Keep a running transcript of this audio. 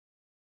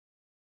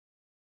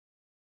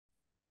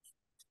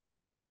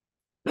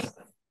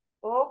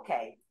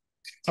Okay.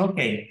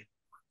 Okay,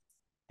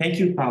 thank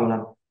you,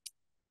 Paola.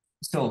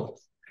 So,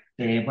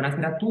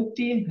 buonasera a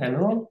tutti.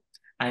 Hello,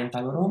 I'm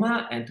Paolo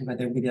Roma, and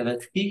together with the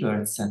other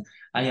speakers,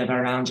 I have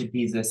arranged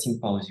this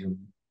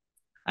symposium.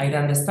 I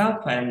run the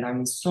staff, and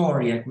I'm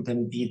sorry I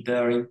couldn't be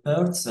there in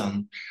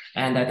person.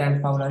 And I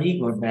thank Paola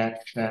Rigor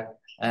that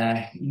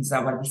is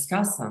our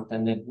discussant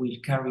and will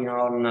carry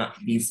on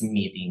this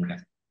meeting.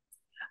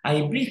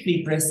 I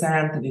briefly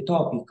present the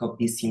topic of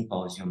this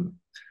symposium.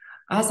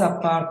 As a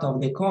part of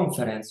the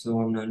conference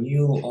on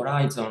New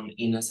Horizon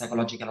in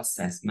Psychological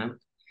Assessment,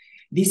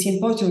 this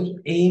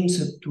symposium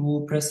aims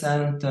to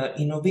present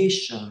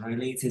innovation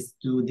related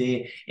to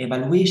the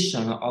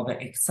evaluation of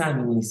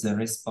examinees'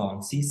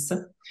 responses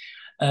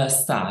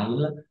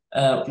style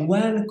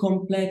when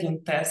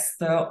completing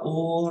tests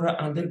or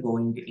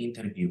undergoing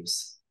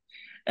interviews.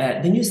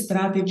 The new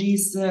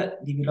strategies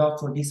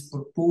developed for this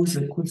purpose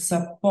could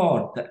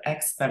support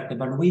expert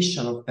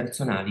evaluation of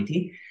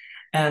personality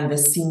and the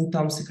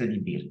symptoms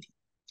credibility.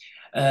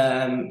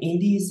 In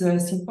this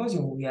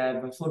symposium, we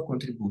have 4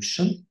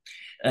 contributions.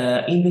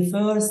 In the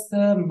first,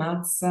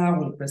 Matza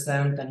will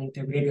present an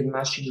integrated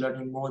machine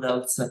learning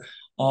models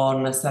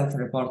on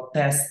self-report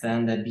tests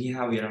and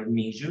behavioral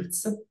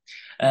measures.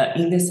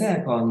 In the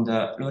second,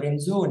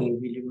 Lorenzoni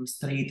will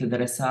illustrate the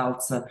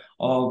results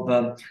of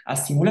a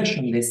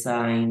simulation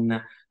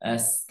design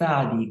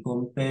study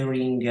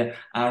comparing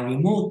a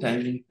remote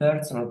and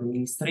in-person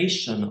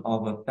administration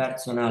of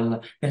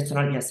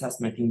personality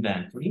assessment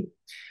inventory.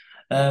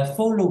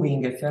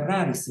 Following,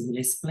 Ferraris will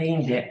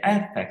explain the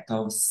effect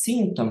of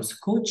symptoms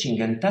coaching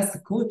and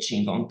test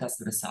coaching on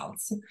test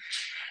results.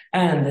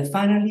 And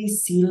finally,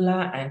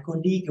 Silla and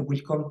colleague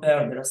will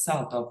compare the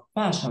result of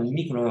facial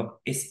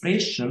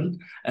micro-expression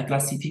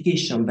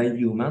classification by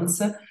humans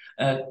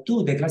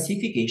to the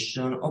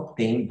classification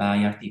obtained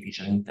by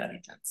artificial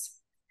intelligence.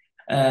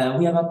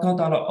 We have a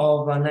total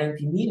of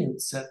 90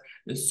 minutes,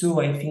 so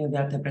I think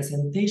that the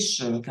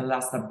presentation can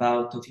last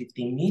about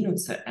 15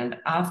 minutes, and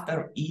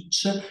after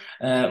each,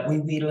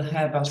 we will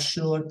have a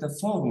short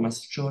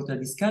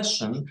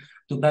discussion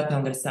to better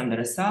understand the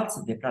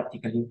results, the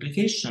practical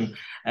implication,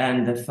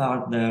 and the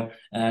further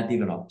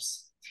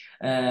develops.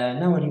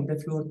 Now I leave the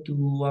floor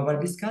to our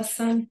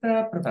discussant,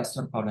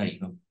 Professor Paola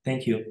Rigo.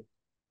 Thank you.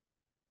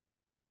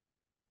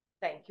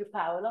 Thank you,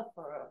 Paolo,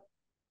 for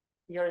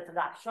your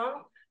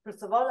introduction.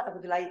 First of all, I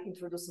would like to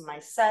introduce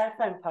myself.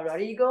 I'm Paola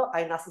Rigo.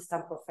 I'm an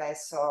assistant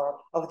professor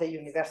of the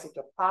University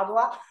of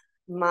Padua.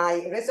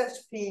 My research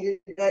field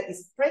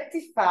is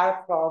pretty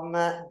far from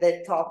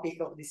the topic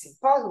of this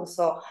symposium,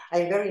 so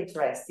I'm very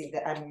interested.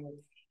 I'm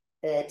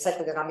a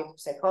psychodynamic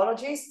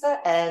psychologist,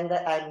 and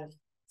I'm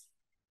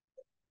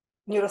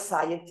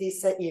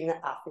neuroscientist in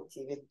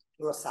affective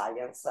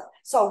neuroscience.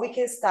 So we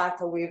can start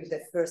with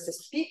the first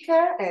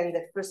speaker, and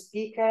the first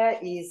speaker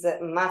is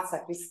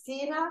Mazza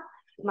Cristina.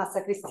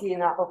 Mazza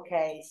Cristina,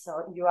 okay,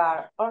 so you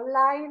are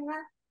online.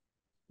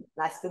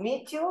 Nice to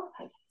meet you.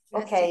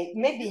 Okay,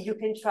 maybe you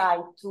can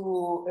try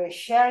to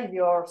share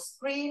your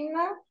screen.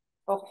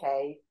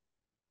 Okay.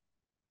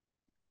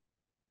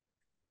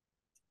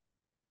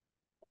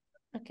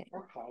 Okay.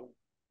 Okay.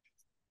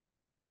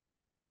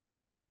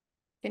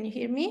 Can you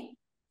hear me?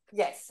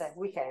 Yes,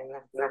 we can.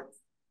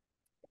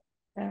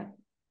 Okay.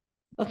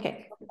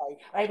 Okay.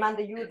 I remind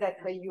you that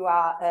you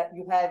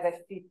have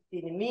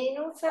 15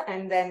 minutes,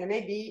 and then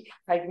maybe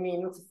 5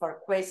 minutes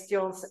for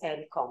questions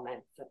and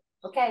comments.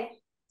 Okay.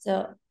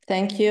 So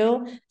thank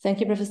you,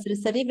 Professor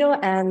Sarigo,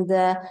 and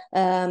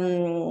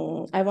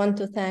I want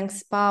to thank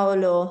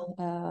Paolo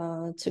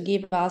to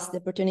give us the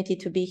opportunity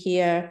to be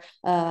here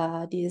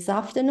this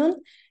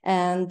afternoon.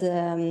 And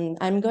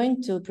I'm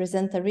going to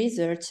present a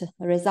research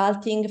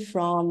resulting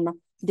from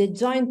the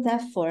joint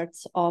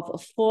efforts of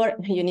 4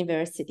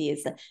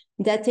 universities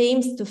that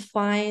aims to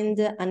find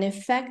an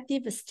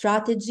effective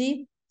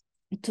strategy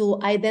to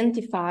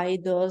identify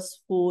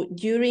those who,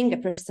 during a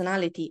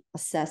personality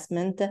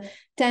assessment,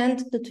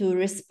 tend to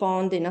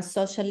respond in a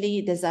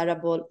socially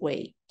desirable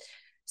way.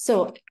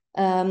 So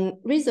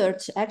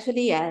research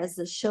actually has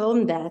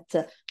shown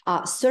that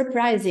a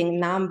surprising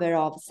number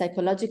of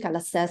psychological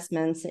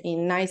assessments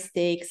in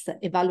high-stakes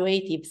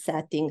evaluative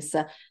settings,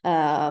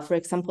 for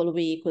example,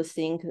 we could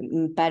think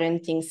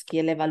parenting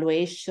skill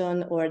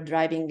evaluation or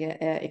driving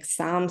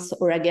exams,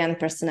 or again,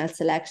 personnel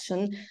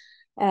selection,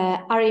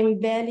 are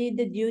invalid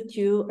due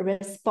to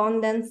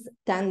respondents'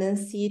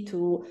 tendency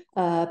to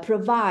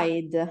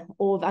provide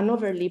an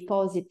overly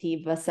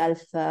positive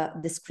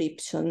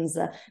self-descriptions,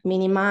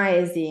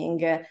 minimizing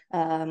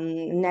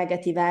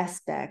negative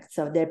aspects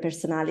of their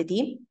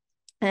personality.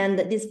 And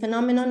this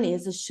phenomenon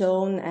is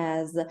known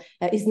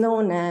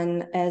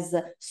as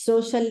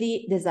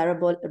socially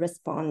desirable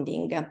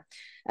responding.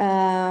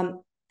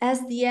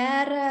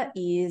 SDR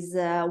is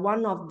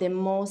one of the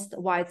most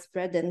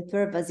widespread and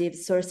pervasive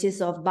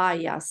sources of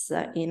bias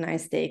in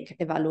high-stake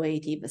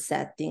evaluative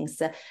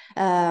settings,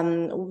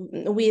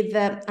 with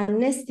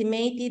an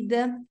estimated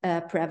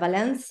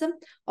prevalence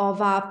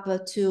of up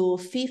to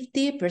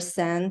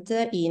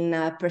 50%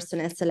 in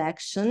personnel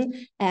selection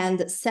and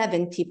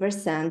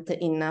 70%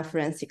 in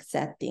forensic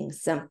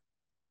settings.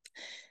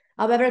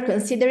 However,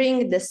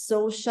 considering the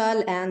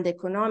social and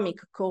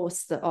economic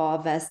cost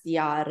of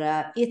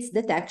SDR, its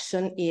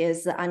detection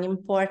is an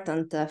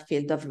important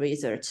field of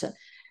research.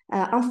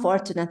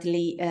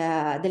 Unfortunately,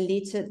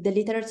 the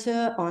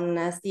literature on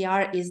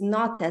SDR is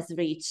not as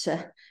rich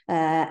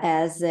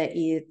as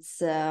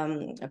its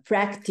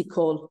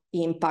practical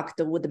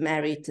impact would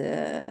merit,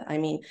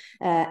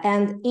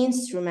 and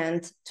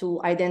instruments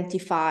to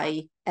identify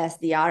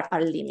SDR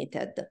are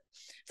limited.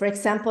 For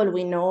example,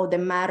 we know the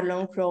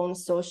Marlon-Crohn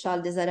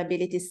social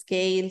desirability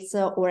scales,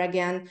 or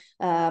again,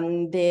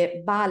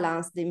 the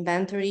balanced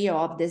inventory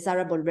of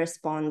desirable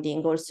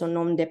responding, also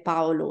known the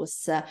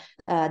Paulus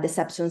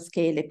deception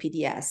scale,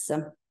 PDS.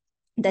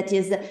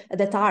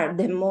 That are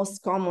the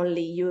most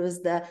commonly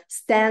used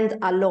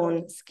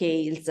standalone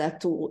scales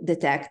to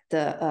detect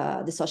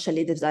the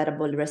socially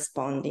desirable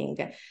responding.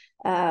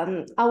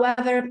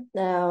 However,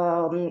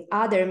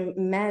 other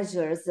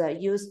measures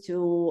used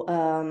to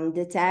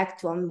detect,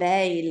 to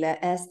unveil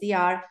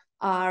SDR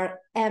are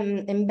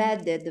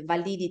embedded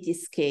validity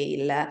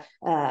scale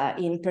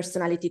in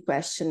personality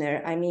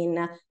questionnaire. I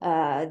mean,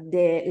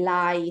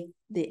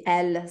 the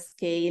L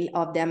scale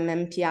of the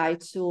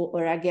MMPI-2,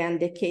 or again,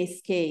 the K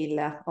scale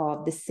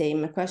of the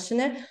same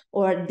questionnaire,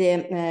 or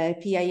the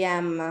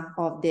PIM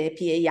of the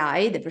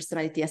PAI, the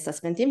Personality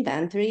Assessment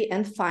Inventory,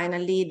 and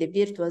finally, the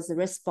virtuous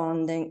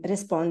responding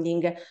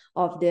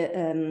of the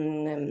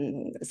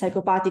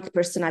Psychopathic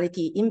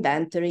Personality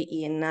Inventory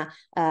in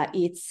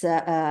its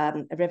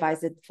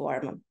revised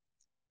form.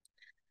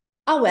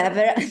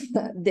 However,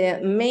 the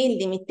main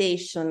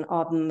limitation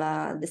of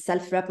the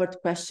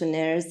self-report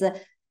questionnaires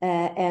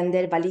and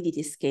their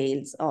validity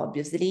scales,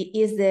 obviously,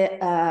 is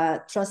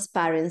the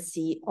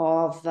transparency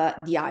of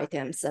the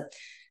items,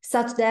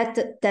 such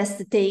that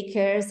test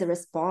takers,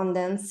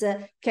 respondents,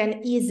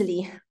 can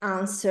easily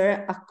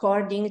answer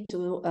according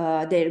to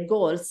their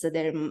goals,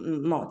 their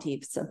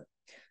motives.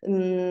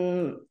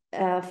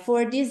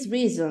 For these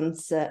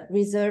reasons,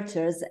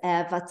 researchers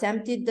have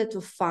attempted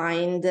to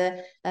find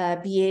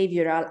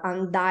behavioral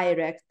and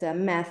direct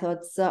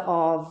methods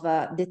of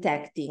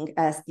detecting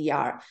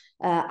SDR,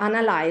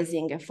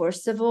 analyzing,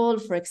 first of all,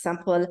 for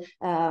example,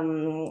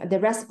 the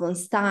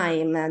response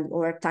time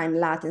or time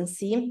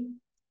latency,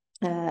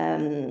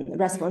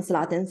 response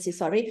latency,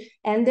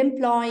 and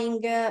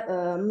employing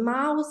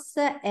mouse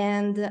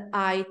and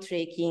eye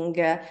tracking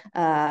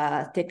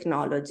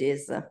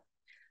technologies.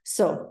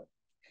 So,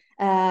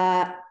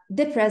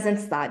 the present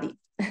study.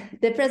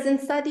 The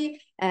present study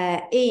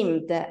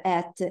aimed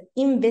at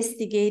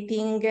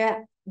investigating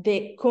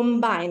the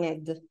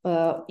combined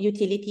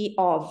utility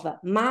of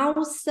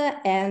mouse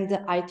and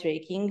eye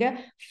tracking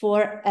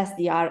for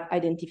SDR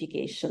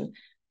identification,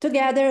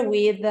 together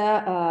with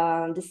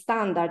the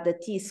standard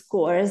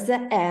T-scores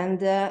and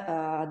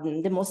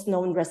the most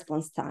known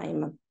response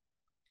time.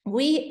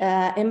 We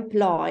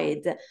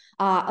employed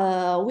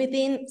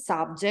within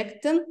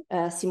subject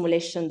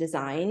simulation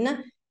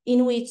design,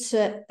 in which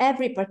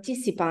every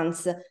participant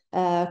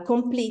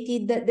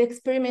completed the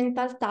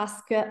experimental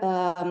task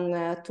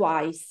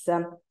twice.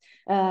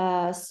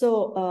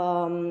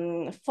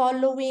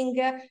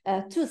 Following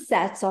two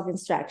sets of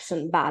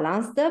instruction,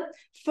 balanced,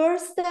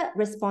 first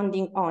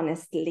responding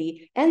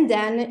honestly, and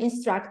then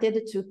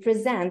instructed to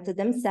present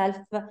themselves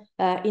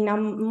in a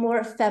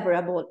more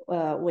favorable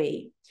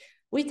way.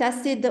 We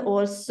tested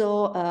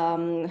also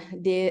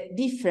the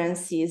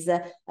differences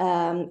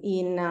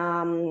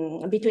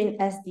between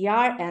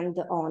SDR and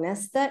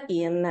honest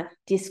in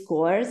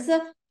T-scores,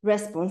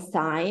 response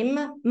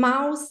time,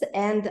 mouse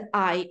and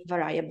eye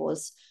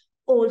variables.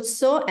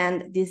 Also,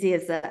 and this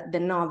is the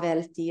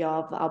novelty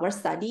of our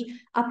study,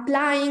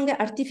 applying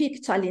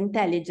artificial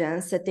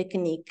intelligence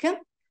technique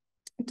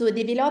to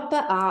develop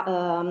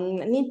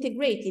an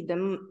integrated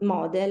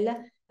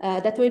model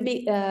that will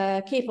be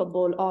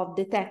capable of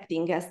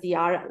detecting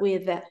SDR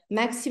with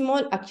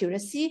maximal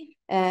accuracy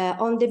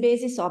on the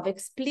basis of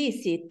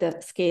explicit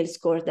scale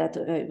scores that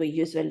we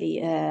usually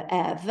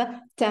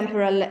have,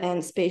 temporal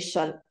and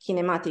spatial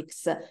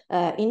kinematics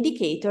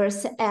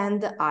indicators,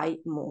 and eye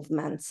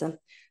movements.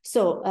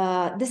 So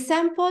the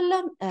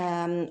sample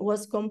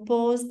was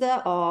composed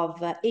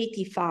of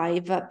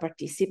 85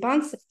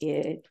 participants.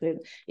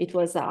 It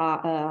was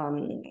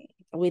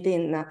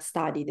within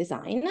study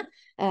design.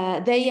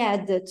 They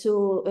had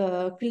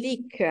to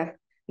click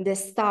the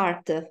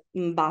start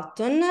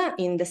button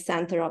in the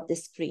center of the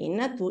screen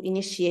to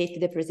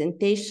initiate the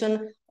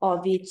presentation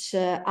of each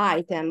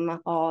item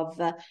of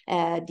the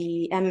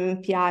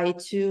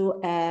MMPI-2,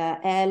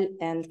 L,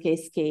 and K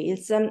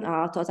scales,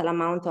 a total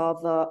amount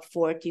of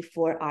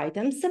 44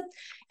 items,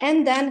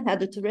 and then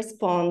had to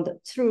respond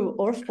true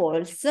or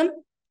false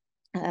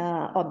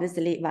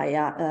obviously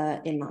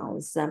via a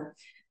mouse.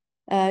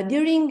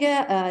 During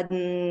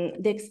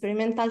the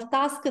experimental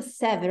task,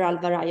 several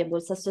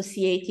variables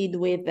associated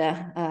with,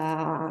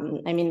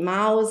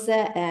 mouse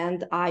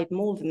and eye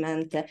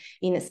movement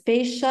in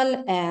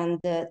spatial and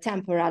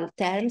temporal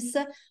terms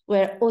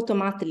were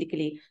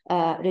automatically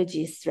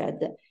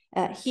registered.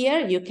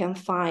 Here you can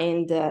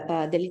find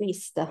the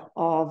list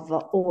of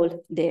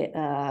all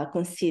the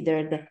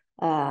considered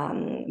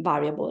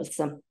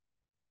variables.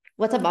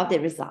 What about the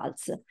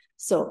results?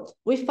 So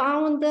we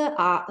found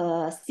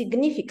a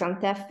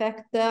significant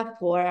effect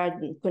for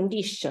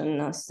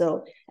condition.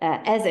 So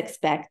as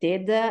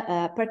expected,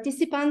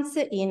 participants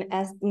in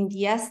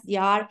the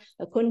SDR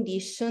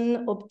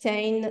condition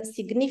obtain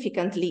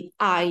significantly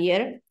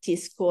higher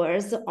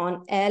T-scores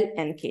on L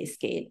and K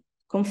scale,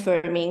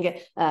 confirming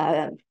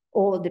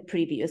all the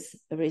previous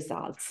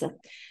results.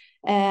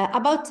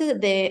 Regarding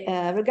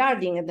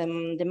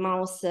the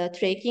mouse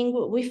tracking,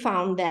 we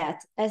found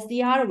that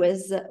SDR were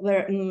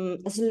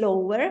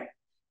slower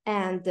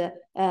and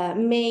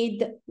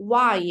made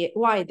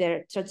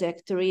wider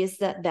trajectories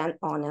than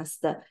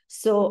honest.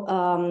 So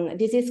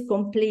this is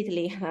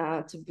completely,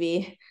 to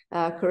be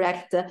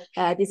correct,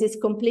 this is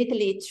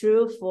completely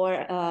true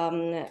for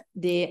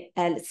the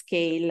L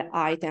scale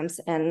items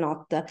and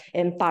not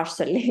and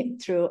partially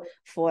true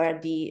for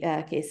the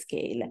K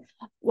scale.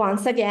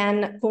 Once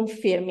again,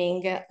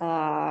 confirming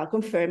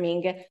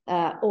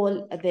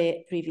all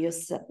the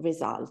previous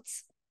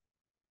results.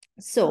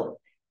 So,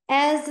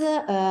 as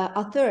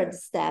a third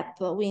step,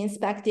 we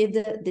inspected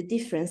the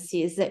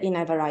differences in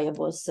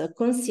variables,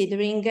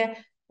 considering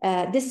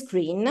the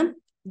screen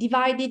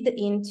divided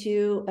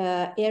into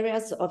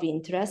areas of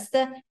interest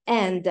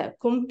and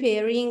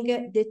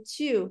comparing the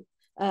two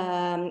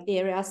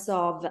areas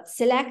of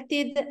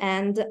selected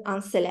and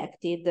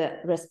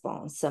unselected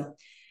response.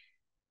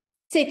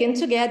 Taken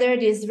together,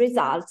 these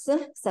results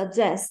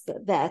suggest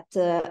that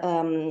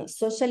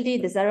socially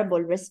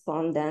desirable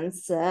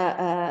respondents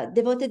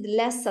devoted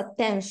less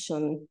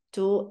attention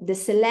to the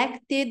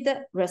selected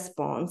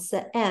response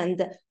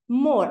and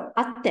more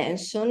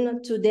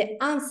attention to the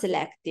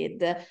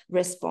unselected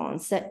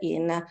response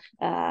in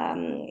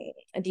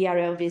the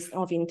area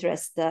of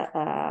interest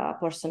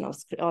portion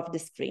of the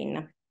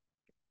screen.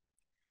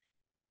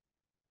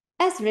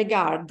 As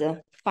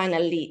regard,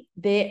 finally,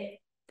 the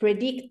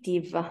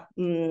predictive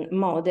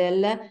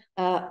model,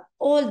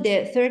 all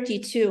the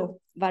 32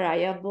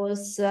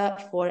 variables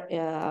for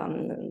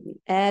L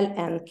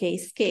and K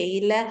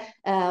scale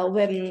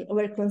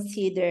were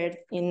considered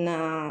in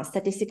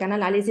statistical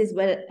analysis,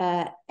 were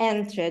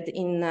entered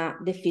in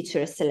the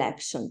feature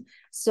selection.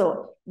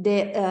 So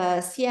the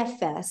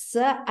CFS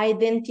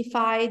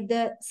identified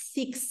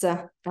 6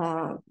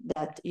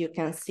 that you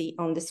can see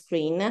on the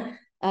screen,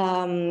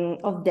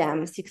 of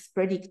them 6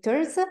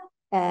 predictors,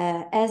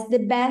 as the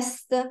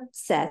best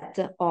set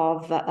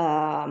of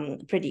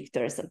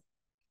predictors.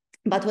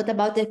 But what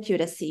about the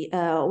accuracy?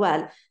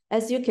 Well,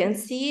 as you can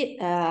see,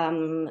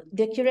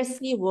 the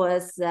accuracy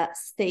was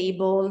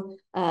stable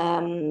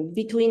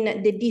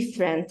between the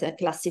different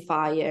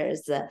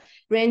classifiers,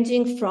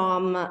 ranging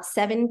from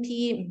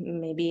 70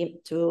 maybe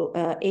to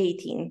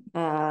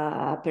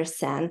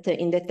 18%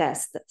 in the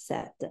test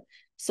set.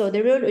 So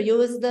the rule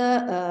used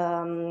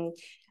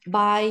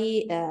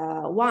by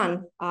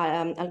one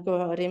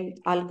algorithm,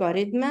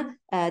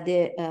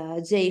 the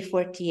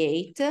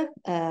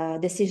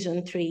J48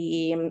 decision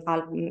tree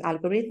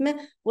algorithm,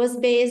 was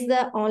based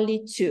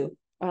only 2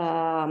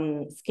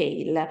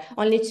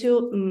 only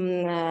 2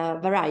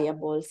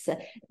 variables,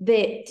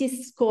 the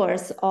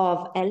T-scores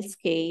of L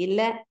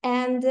scale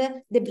and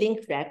the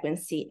blink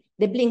frequency.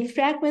 The blink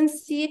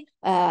frequency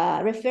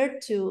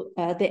referred to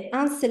the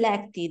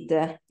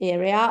unselected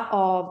area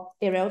of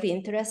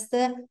interest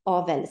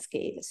of L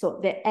scale. So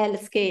the L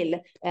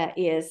scale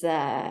is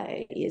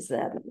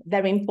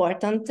very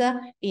important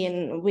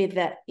with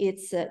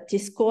its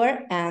T-score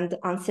and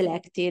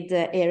unselected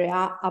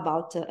area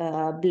about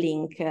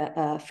blink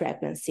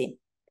frequency.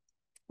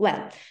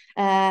 Well,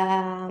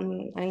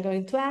 I'm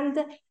going to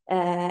end.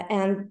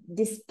 And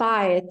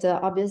despite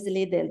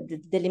obviously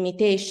the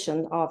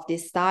limitation of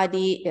this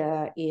study,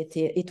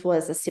 it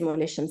was a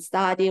simulation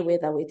study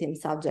with a within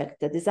subject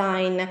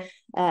design.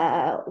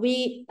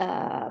 We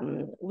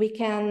can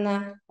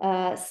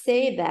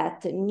say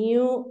that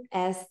new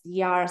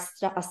SDR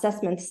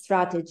assessment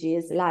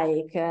strategies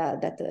like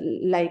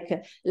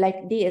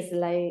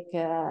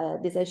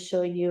this I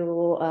show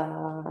you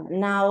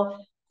now,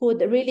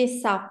 could really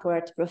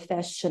support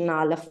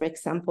professional, for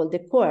example, the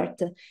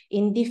court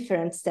in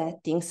different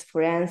settings,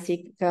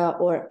 forensic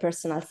or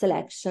personal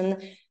selection,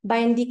 by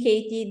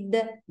indicating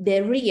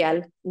the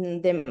real,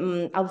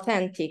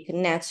 authentic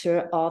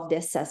nature of the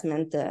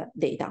assessment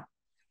data.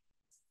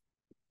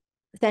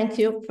 Thank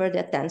you for the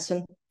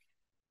attention.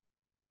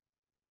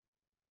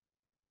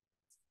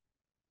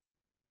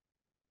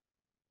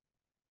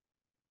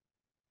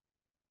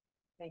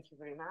 Thank you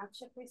very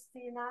much,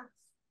 Cristina.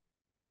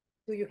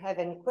 Do you have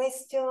any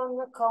questions,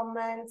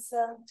 comments?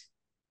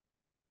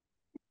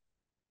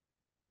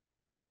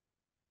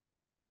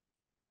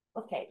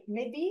 Okay,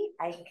 maybe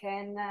I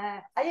can,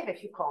 I have a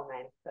few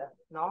comments,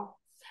 no?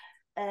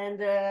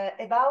 And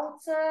about,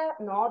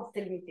 no,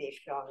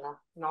 delimitation,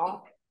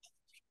 no?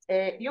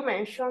 You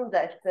mentioned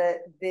that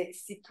the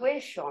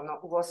situation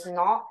was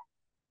not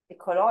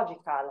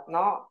ecological,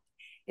 no?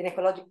 In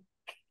ecological,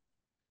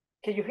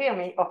 can you hear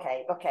me?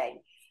 Okay,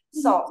 okay.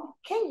 So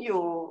can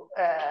you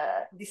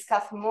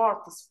discuss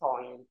more this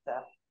point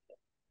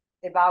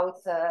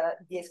about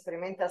the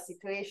experimental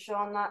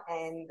situation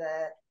and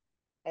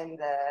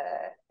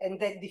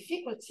the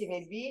difficulty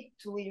maybe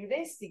to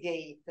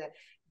investigate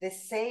the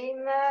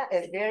same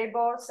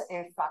variables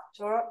and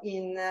factor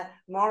in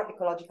more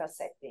ecological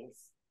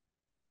settings?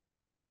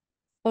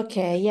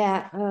 Okay,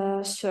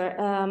 yeah, sure.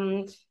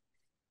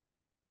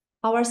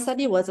 Our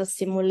study was a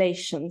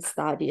simulation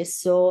study,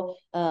 so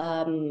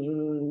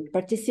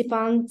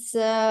participants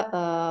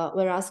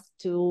were asked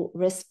to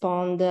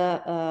respond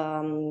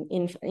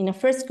in a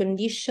first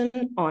condition,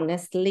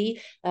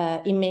 honestly,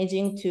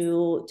 imagining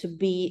to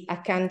be a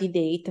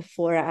candidate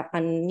for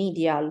an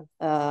ideal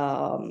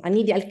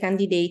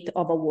candidate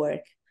of a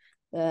work.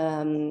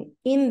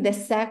 In the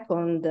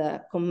second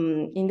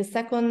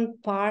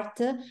part,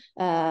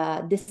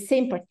 the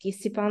same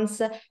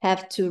participants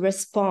have to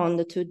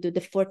respond to the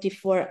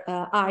 44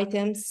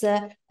 items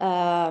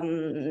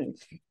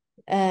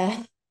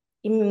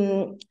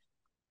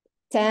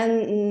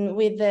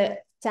with the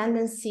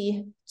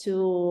tendency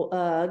to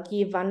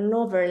give an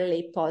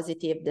overly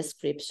positive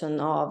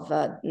description of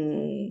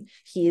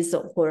his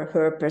or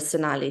her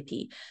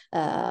personality,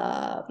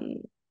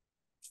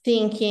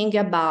 thinking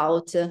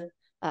about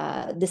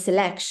the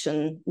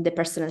selection, the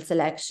personal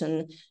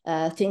selection,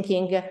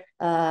 thinking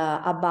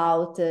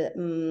about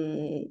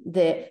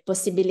the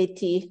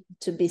possibility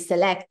to be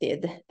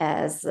selected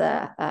as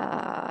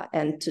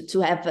and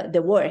to have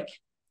the work.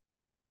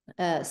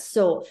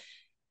 So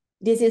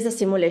this is a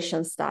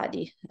simulation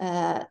study,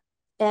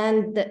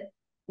 and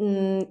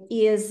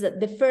is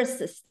the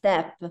first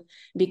step,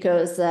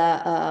 because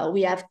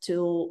we have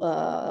to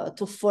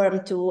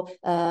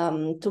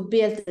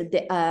build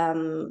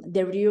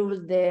the rule,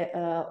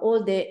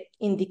 all the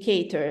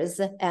indicators,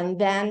 and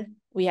then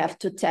we have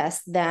to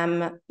test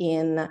them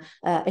in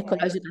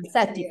ecological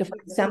setting. For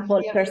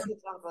example, to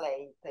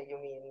translate, you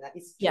mean?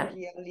 It's too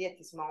early at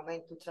this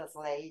moment to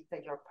translate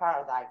your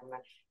paradigm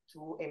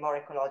to a more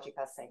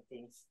ecological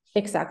settings.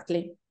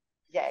 Exactly.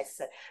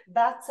 Yes,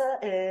 but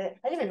I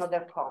have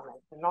another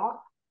comment, no?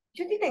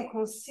 You didn't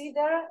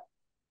consider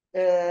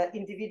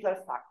individual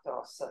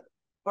factors.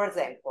 For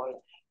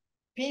example,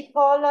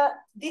 people,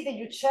 did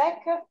you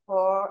check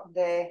for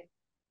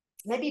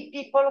maybe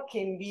people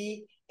can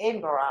be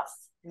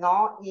embarrassed,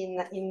 no, in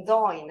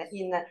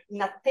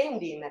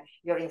attending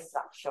your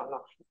instruction.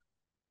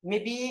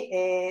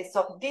 Maybe,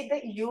 so did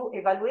you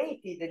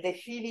evaluate the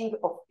feeling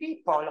of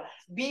people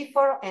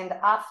before and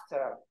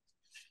after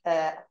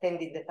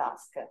attending the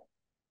task,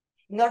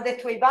 in order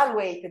to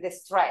evaluate the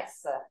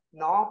stress,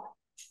 no?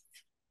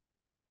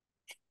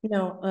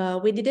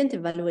 No, we didn't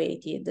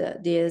evaluate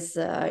these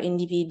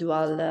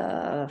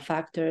individual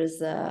factors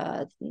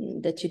that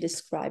you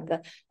described,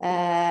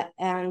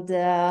 and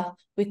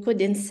we could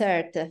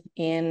insert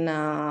in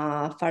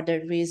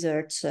further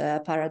research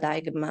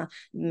paradigm,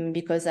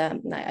 because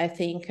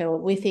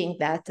we think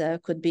that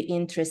could be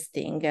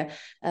interesting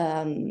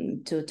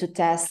to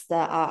test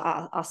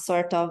a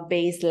sort of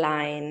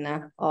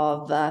baseline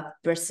of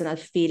personal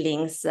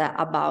feelings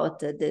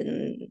about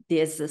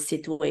this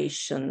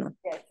situation.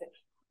 Yes.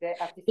 The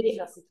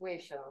artificial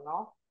situation,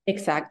 no?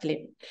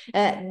 Exactly.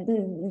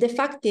 The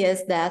fact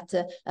is that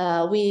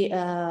we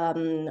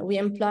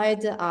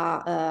employed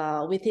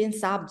within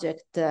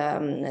subject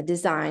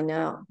design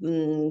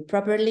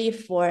properly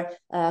for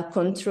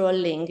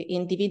controlling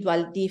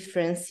individual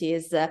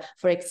differences,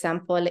 for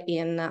example,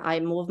 in eye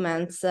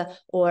movements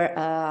or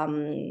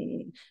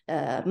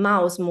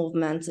mouse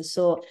movements.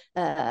 So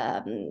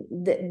the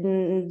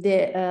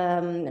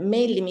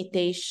main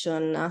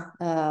limitation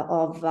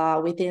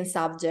of within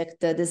subject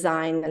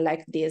design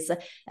like this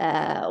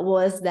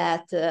was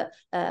that the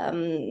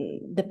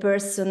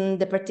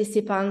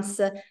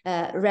participants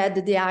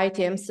read the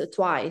items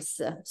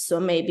twice. So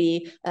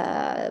maybe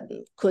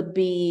could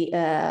be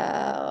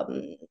a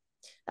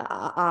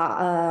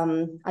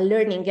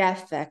learning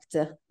effect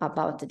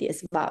about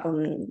this. But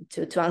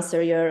to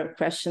answer your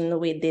question,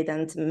 we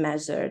didn't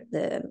measure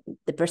the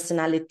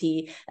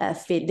personality,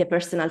 the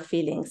personal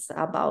feelings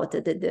about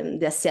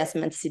the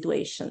assessment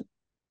situation.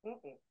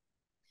 Mm-hmm.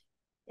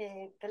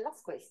 The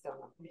last question,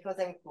 because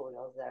I'm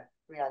curious,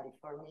 really,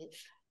 for me.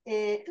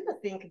 Do you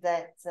think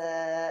that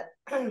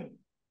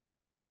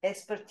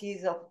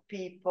expertise of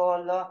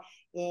people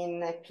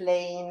in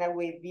playing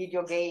with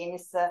video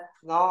games,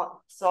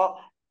 no? So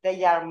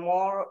they are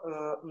more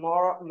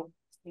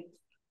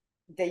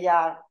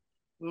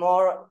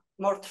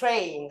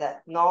trained,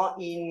 no,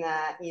 in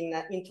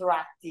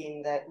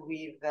interacting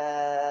with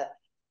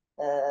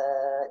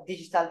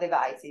digital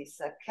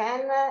devices,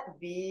 can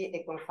be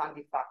a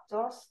confounding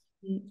factor?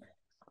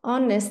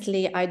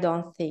 Honestly, I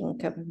don't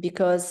think,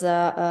 because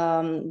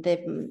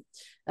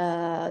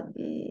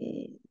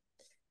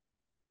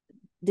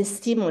the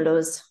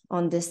stimulus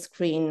on the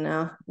screen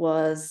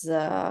were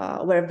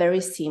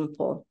very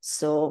simple.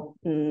 So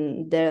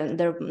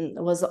there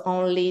was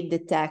only the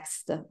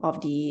text of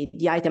the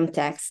item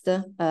text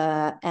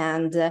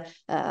and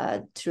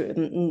true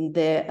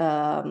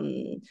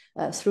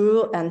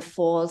and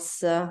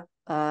false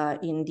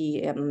in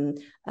the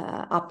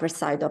upper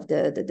side of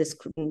the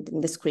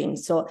screen.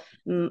 So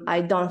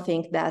I don't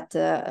think that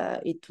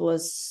it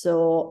was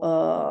so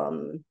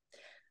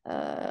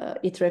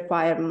it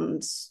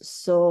requires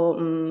so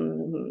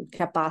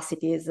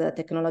capacities,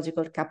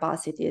 technological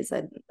capacities.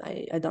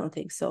 I don't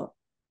think so.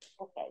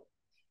 Okay.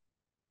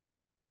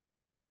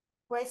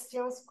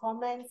 Questions,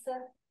 comments?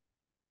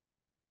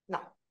 No.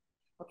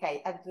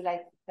 Okay, I would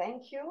like to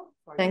thank you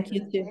for thank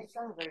your you too.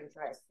 Very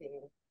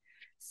interesting.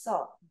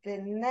 So the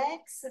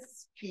next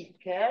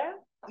speaker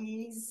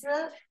is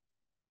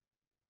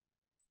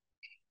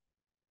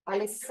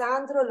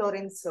Alessandro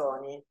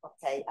Lorenzoni.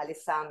 Okay,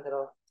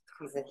 Alessandro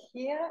is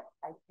here.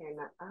 I can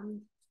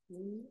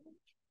unmute.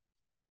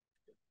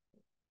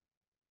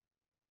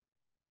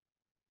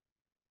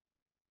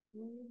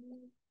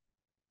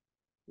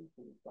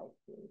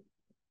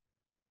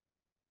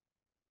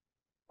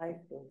 I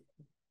think.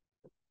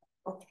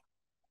 Okay.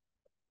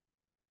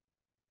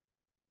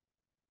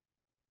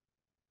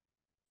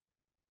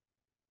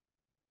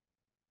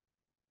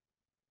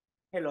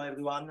 Hello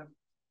everyone.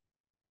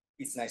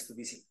 It's nice to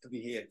be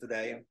here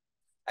today.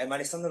 I'm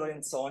Alessandro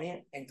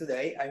Lorenzoni, and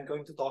today I'm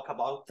going to talk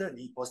about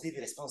the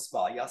positive response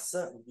bias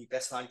with the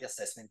personality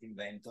assessment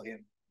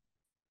inventory.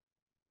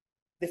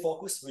 The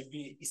focus will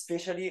be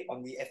especially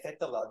on the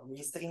effect of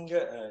administering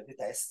the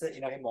test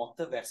in a remote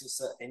versus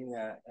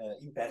an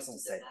in-person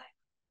setting.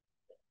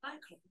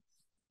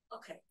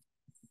 Okay.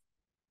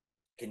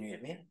 Can you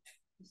hear me?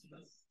 Is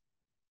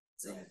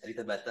it a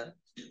little better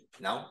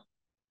now?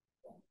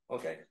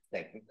 Okay,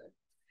 thank you.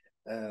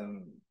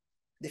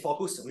 The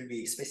focus will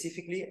be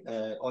specifically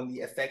on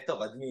the effect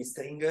of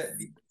administering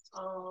the...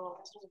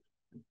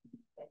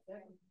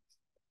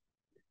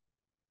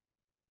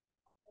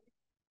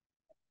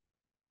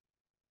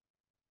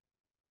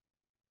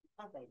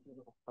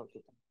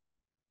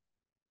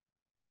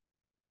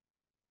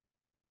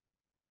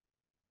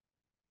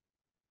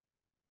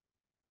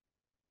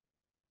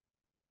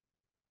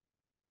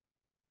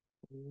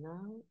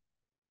 Now,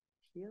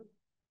 here,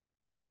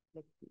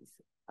 like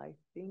this, I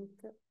think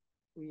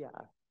we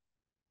are.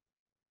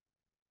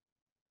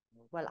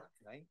 Voila.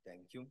 Okay,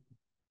 thank you.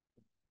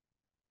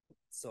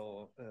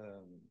 So,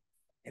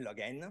 hello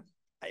again.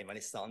 I'm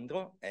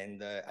Alessandro,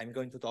 and I'm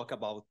going to talk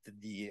about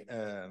the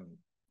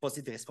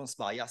positive response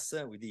bias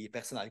with the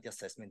personality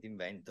assessment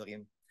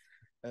inventory.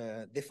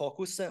 The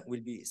focus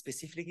will be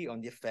specifically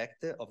on the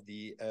effect of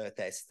the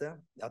test,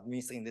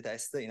 administering the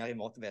test in a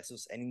remote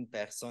versus an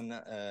in-person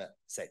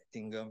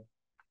setting.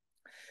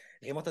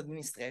 Remote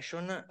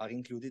administration are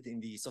included in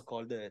the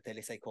so-called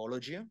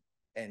telepsychology,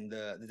 and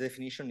the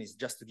definition is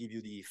just to give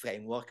you the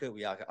framework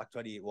we are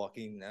actually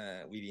working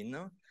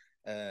within.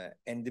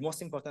 And the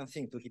most important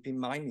thing to keep in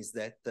mind is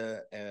that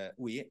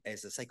we,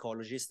 as a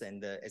psychologist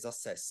and as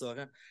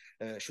assessor,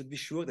 should be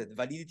sure that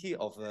validity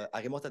of a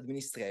remote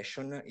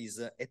administration is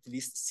at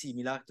least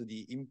similar to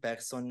the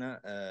in-person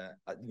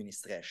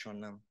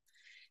administration.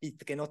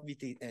 It cannot be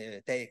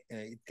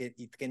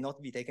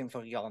taken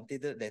for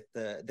granted that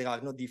there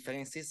are no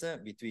differences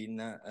between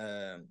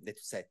the two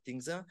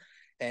settings.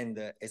 And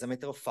as a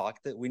matter of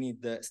fact, we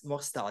need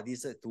more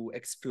studies to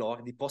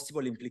explore the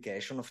possible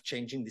implication of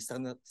changing the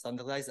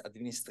standardized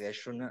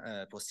administration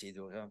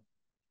procedure.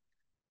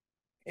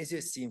 As you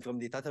have seen from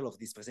the title of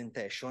this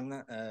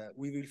presentation,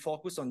 we will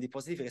focus on the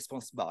positive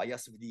response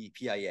bias with the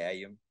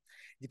PIA.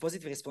 The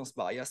positive response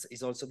bias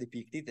is also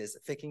depicted as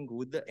faking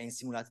good and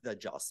simulated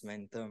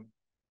adjustment.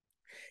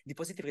 The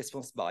positive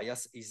response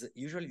bias is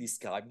usually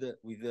described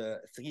with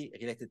three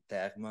related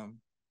terms: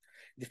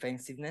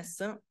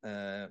 defensiveness,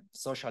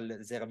 social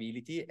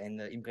desirability, and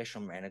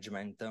impression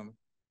management.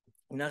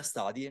 In our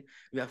study,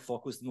 we are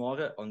focused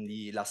more on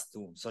the last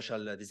two,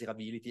 social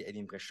desirability and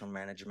impression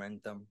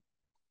management.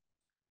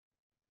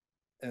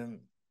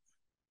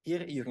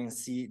 Here you can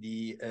see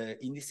the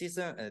indices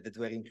that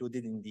were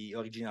included in the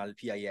original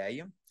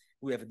PIA.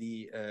 We have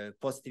the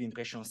positive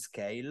impression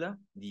scale,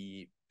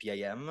 the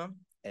PIM,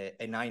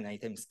 a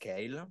 9-item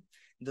scale.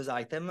 Those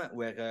items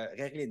were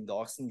rarely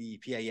endorsed in the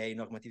PIA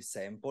normative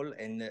sample,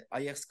 and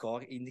higher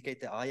score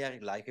indicate a higher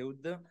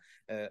likelihood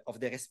of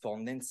the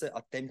respondents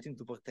attempting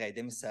to portray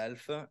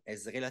themselves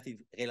as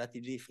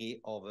relatively free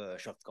of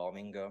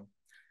shortcoming.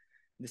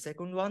 The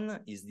second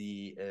one is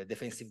the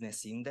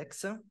defensiveness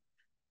index,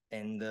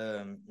 and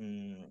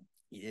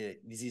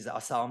this is a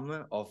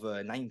sum of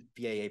 9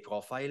 PIA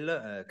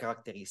profile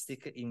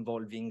characteristics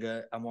involving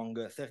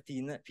among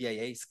 13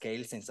 PIA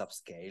scales and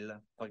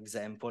subscale. For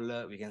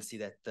example, we can see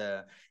that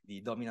the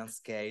dominant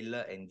scale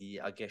and the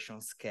aggression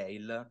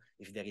scale,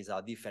 if there is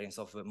a difference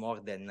of more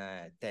than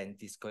 10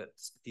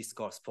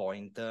 T-scores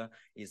point,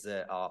 is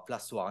a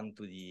 +1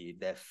 to the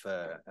def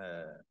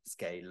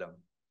scale.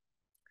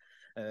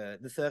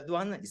 The third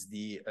one is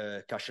the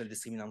Cashel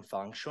discriminant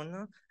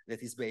function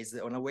that is based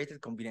on a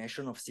weighted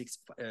combination of 6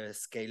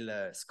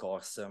 scale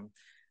scores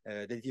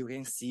that you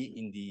can see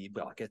in the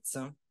brackets.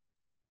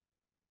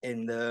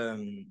 And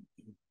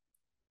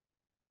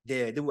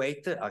the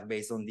weight are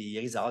based on the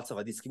results of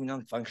a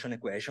discriminant function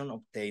equation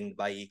obtained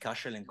by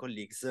Cashel and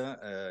colleagues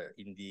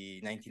in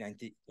their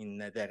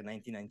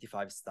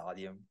 1995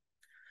 study.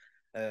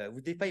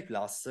 With the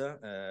PI-Plus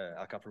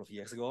a couple of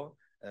years ago,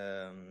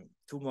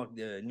 2 more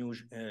new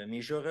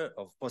measures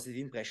of positive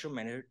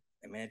impression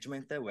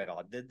management were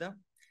added.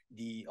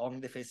 The Org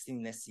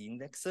Defensiveness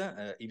Index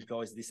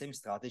employs the same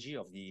strategy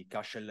of the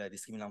Cashel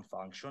discriminant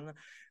function,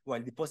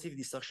 while the positive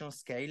distortion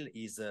scale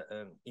is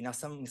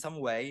in some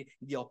way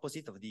the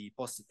opposite of the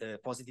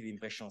positive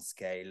impression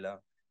scale,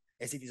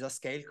 as it is a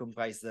scale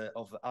comprised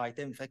of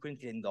items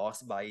frequently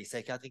endorsed by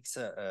psychiatrists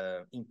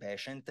in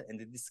patients and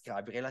that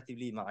describe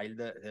relatively mild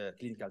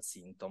clinical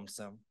symptoms.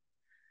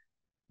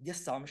 The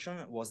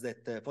assumption was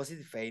that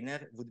positive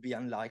feigner would be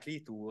unlikely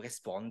to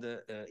respond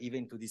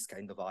even to this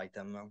kind of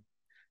item.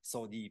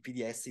 So the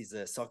PDS is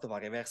a sort of a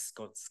reverse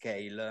Scott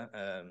scale,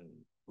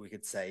 we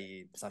could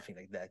say something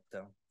like that.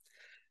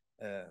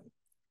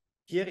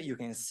 Here you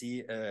can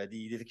see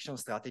the detection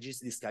strategies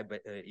described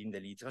in the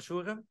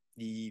literature.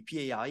 The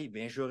PAI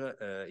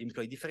measure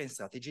employ different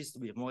strategies to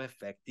be more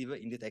effective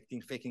in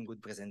detecting faking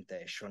good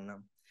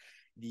presentation.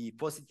 The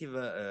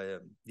positive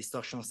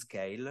distortion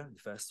scale, the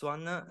first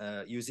one,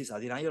 uses a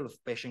denial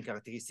of patient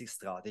characteristics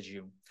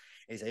strategy.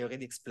 As I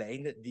already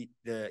explained,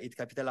 it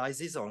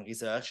capitalizes on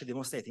research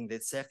demonstrating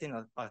that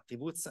certain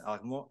attributes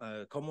are more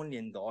commonly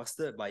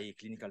endorsed by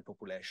clinical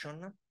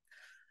population.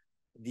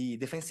 The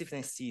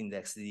Defensiveness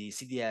Index, the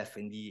CDF,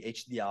 and the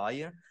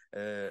HDI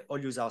all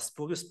use a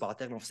spurious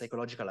pattern of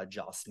psychological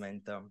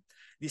adjustment.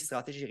 This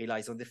strategy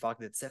relies on the fact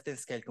that certain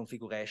scale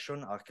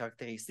configurations are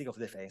characteristic of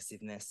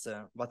defensiveness,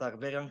 but are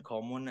very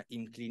uncommon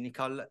in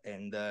clinical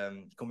and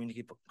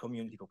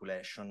community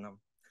population.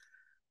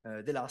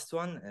 The last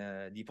one,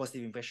 the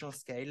positive impression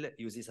scale,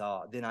 uses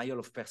a denial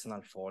of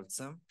personal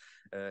faults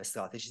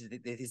strategy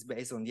that is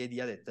based on the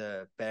idea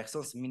that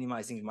persons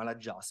minimizing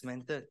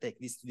maladjustment take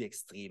this to the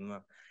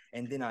extreme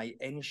and deny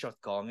any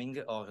shortcoming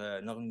or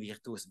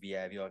non-virtuous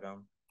behavior.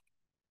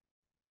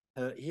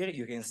 Here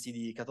you can see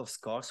the cutoff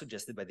score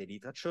suggested by the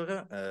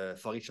literature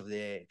for each of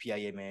the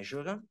PIA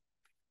measure.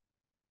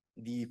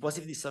 The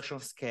positive distortion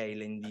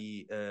scale and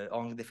the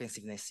Org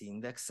Defensiveness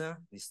Index,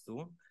 these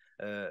two,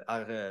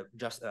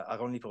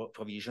 are only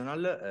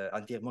provisional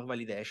until more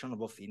validation of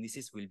both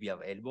indices will be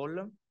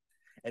available,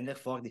 and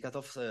therefore the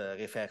cutoff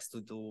refers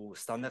to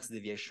standards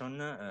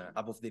deviation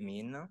above the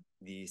mean,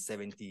 the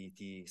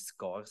 70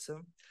 scores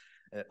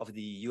of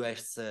the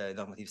US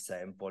normative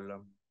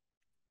sample.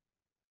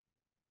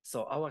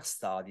 So our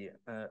study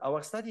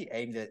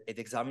aimed at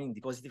examining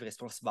the positive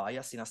response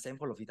bias in a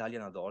sample of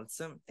Italian adults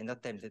and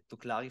attempted to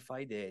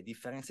clarify the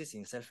differences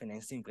in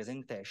self-enhancing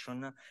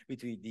presentation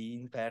between the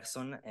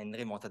in-person and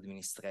remote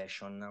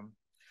administration.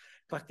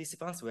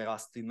 Participants were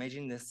asked to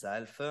imagine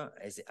themselves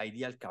as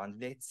ideal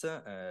candidates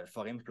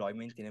for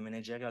employment in a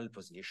managerial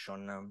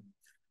position.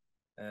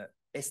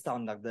 A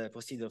standard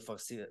procedure for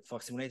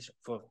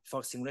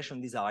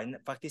simulation design,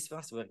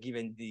 participants were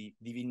given the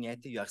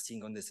vignette you are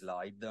seeing on the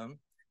slide.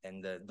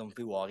 And don't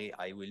be worried,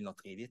 I will not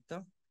read it.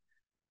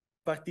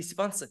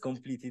 Participants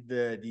completed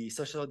the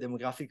social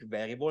demographic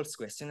variables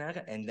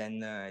questionnaire and then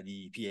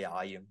the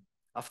PAI.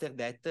 After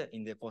that,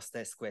 in the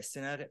post-test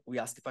questionnaire, we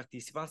asked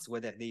participants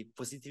whether they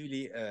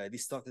positively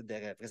distorted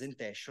their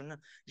presentation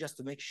just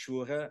to make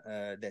sure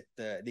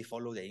that they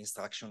follow the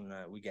instruction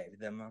we gave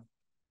them.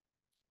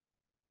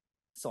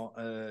 So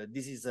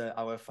this is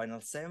our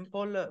final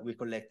sample. We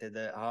collected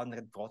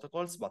 100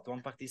 protocols, but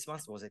 1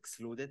 participant was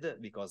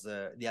excluded because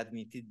they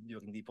admitted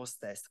during the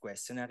post-test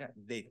questionnaire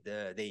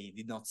that they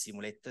did not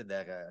simulate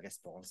their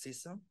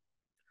responses.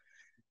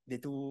 The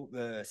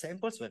 2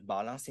 samples were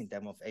balanced in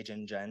terms of age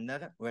and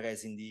gender,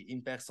 whereas in the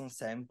in-person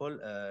sample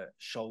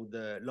showed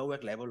a lower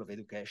level of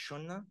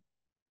education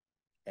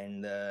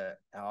and a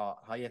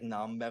higher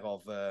number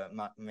of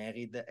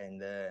married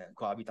and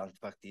cohabitant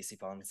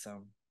participants.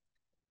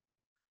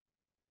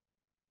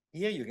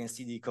 Here you can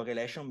see the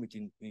correlation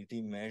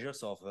between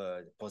measures of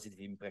positive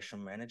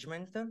impression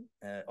management.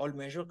 All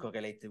measures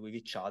correlate with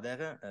each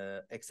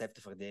other except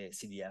for the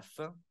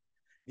CDF.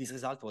 This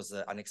result was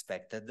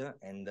unexpected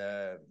and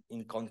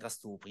in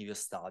contrast to previous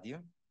study.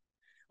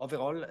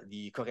 Overall,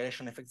 the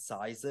correlation effect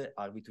size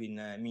are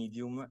between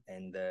medium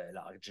and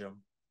large.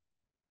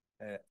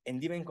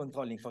 And even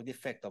controlling for the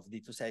effect of the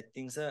 2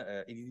 settings,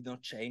 it did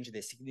not change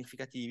the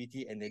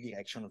significativity and the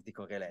direction of the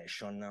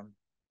correlation.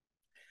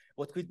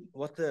 What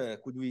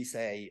could we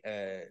say,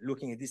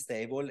 looking at this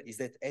table, is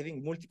that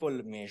having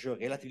multiple measures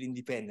relatively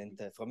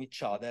independent from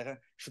each other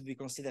should be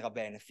considered a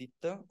benefit,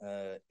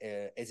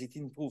 as it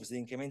improves the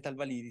incremental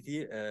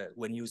validity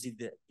when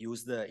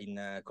used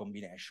in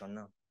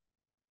combination.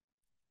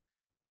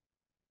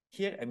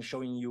 Here I'm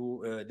showing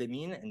you the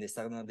mean and the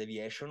standard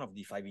deviation of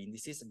the 5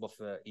 indices, both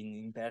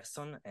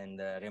in-person and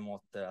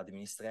remote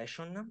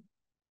administration.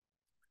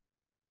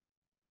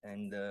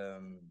 And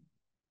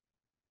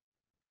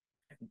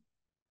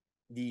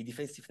the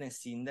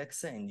defensiveness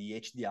index and the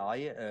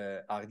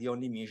HDI are the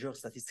only measure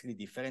statistically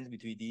different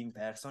between the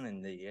in-person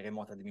and the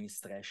remote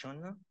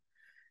administration.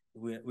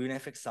 We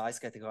have size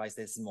categorized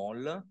as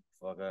small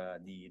for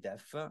the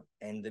DEF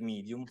and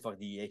medium for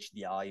the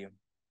HDI.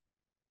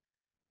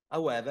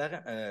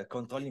 However,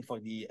 controlling for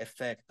the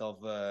effect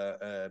of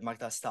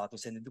marital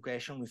status and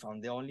education, we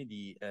found that only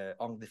the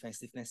Hong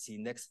Defensiveness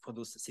Index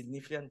produced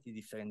significantly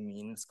different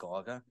mean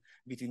score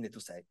between the two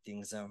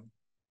settings.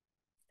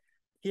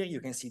 Here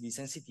you can see the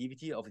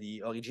sensitivity of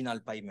the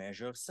original PI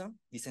measures.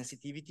 The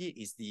sensitivity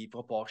is the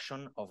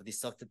proportion of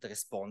distorted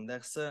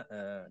responders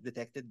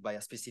detected by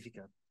a specific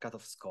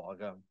cutoff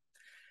score.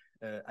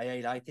 I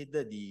highlighted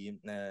the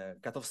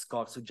cutoff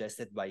score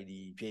suggested by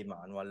the PI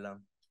manual.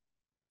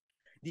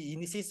 The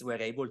indices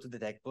were able to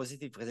detect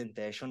positive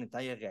presentation at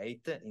higher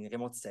rate in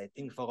remote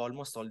setting for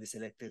almost all the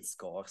selected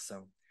scores.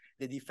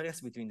 The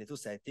difference between the two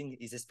settings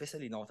is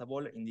especially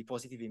notable in the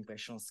positive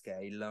impression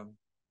scale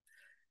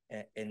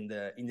and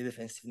in the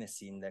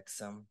defensiveness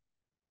index.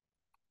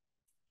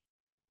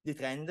 The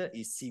trend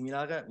is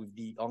similar with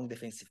the Hong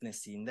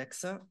Defensiveness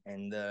Index,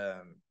 and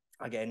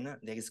again,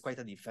 there is quite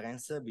a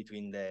difference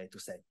between the two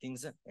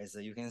settings. As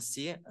you can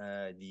see,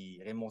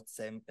 the remote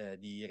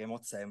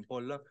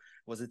sample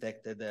was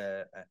detected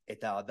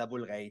at a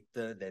double rate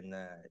than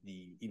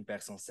the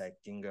in-person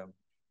setting.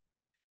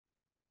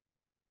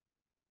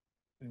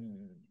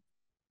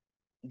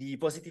 The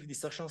positive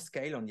distortion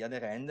scale, on the other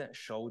hand,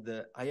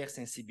 showed higher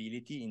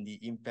sensibility in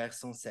the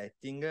in-person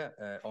setting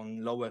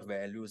on lower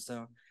values,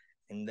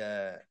 and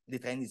the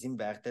trend is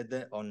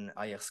inverted on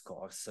higher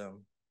scores.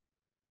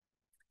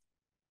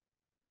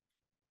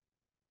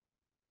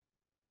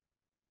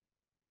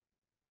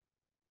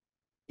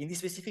 In this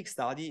specific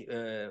study,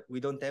 we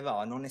don't have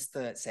an honest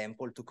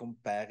sample to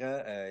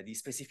compare the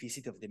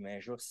specificity of the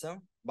measures,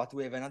 but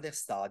we have another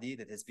study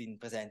that has been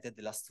presented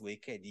last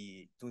week at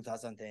the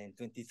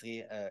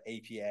 2023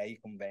 APA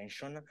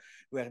convention,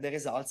 where the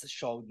results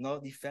showed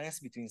no difference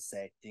between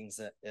settings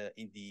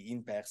in the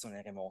in-person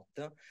and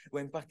remote,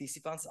 when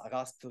participants are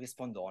asked to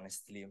respond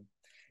honestly.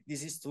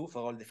 This is true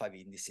for all the 5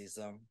 indices.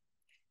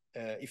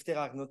 If there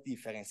are no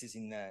differences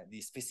in the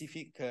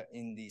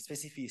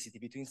specificity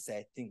between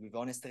settings with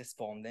honest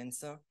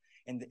respondents,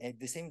 and at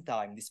the same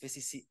time, the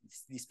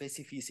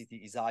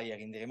specificity is higher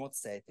in the remote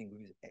setting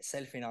with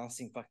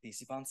self-enhancing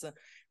participants,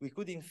 we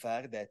could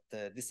infer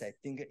that the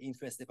setting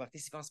influences the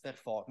participants'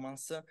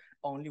 performance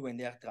only when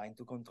they are trying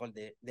to control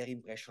their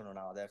impression on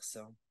others.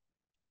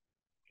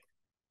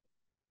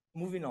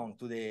 Moving on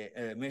to the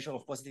measure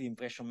of positive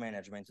impression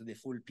management, to the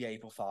full PI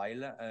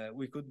profile,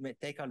 we could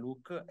take a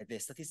look at the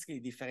statistically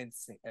different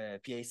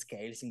PI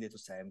scales in the two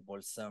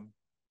samples.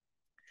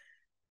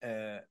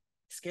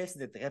 Scales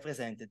that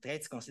represent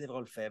traits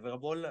considered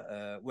favorable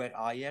were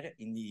higher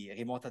in the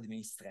remote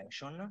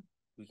administration.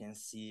 We can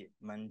see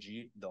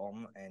Manji,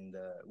 Dom, and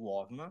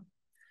Worm.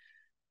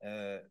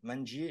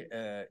 Manji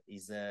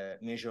is a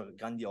measure of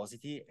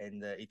grandiosity,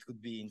 and it could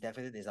be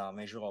interpreted as a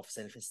measure of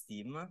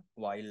self-esteem,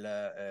 while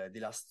the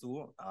last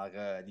two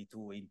are the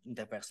two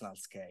interpersonal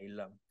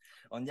scale.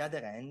 On the other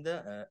hand,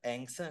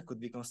 angst could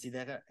be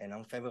considered an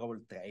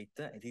unfavorable trait,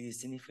 and it is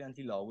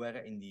significantly lower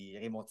in the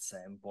remote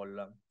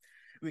sample.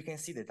 We can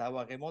see that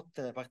our remote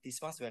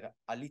participants were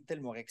a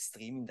little more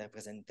extreme in their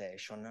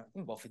presentation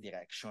in both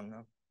directions.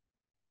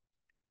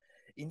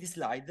 In this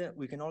slide,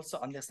 we can also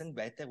understand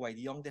better why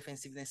the Hong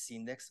Defensiveness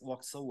Index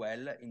works so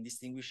well in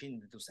distinguishing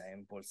the two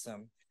samples.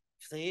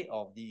 3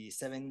 of the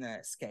 7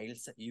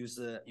 scales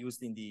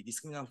used in the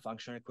discriminant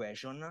function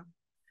equation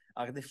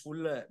are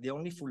the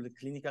only full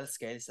clinical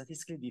scale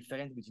statistically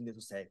different between the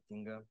two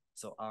settings,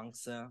 so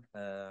angst,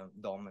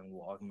 Dom, and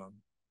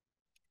Worm.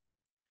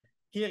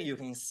 Here you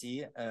can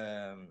see,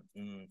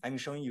 I'm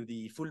showing you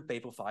the full pay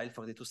profile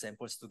for the two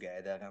samples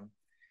together.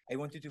 I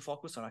want you to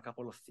focus on a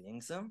couple of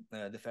things.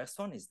 The first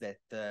one is that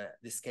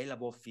the scale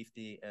above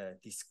 50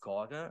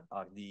 T-score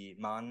are the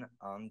MAN,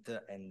 ANT,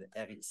 and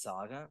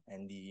ERI-SAR,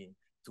 and the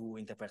 2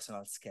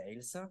 interpersonal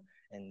scales.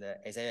 And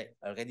as I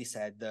already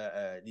said,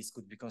 this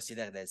could be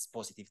considered as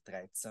positive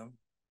traits.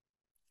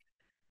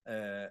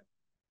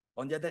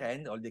 On the other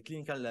hand, all the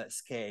clinical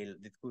scale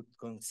that could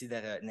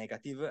consider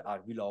negative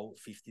are below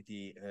 50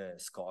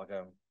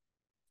 T-score.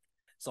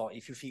 So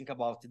if you think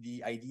about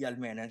the ideal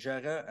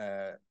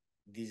manager,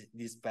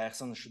 this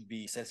person should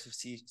be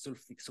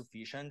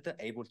self-sufficient,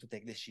 able to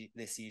take the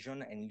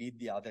decision and lead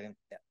the other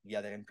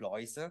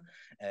employees,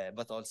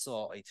 but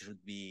also it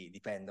should be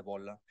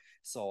dependable.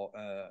 So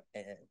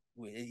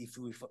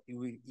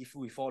if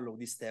we follow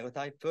this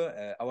stereotype,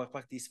 our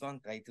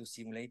participants try to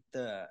simulate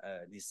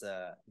this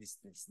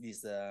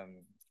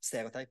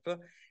stereotype,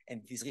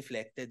 and it is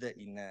reflected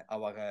in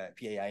our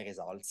PAI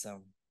results.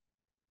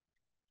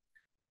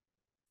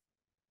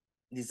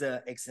 This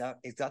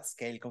exact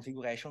scale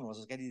configuration was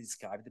already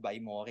described by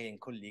Mori and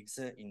colleagues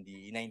in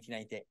the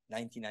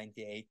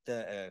 1998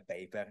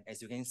 paper.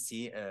 As you can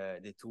see,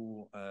 the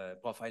two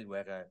profiles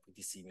were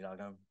pretty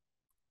similar.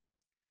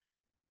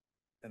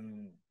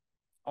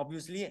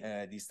 Obviously,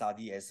 the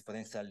study has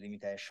potential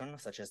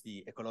limitations, such as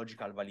the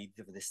ecological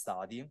validity of the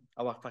study.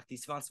 Our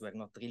participants were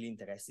not really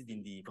interested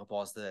in the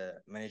proposed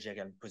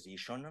managerial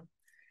position,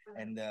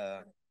 and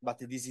but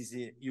this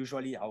is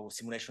usually how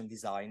simulation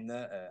design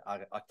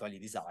are actually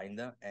designed.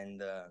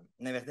 And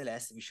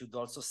nevertheless, we should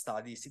also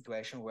study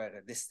situations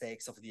where the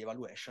stakes of the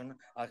evaluation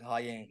are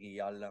high and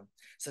real,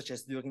 such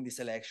as during the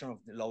selection of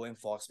the law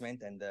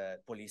enforcement and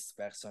police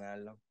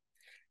personnel.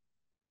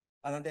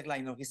 Another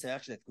line of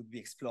research that could be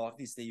explored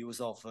is the use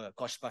of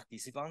coached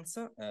participants,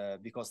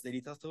 because the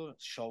literature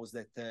shows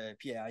that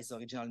PAI's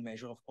original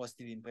measure of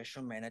positive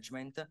impression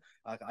management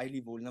are highly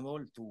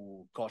vulnerable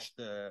to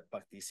coached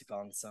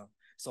participants.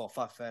 So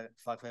further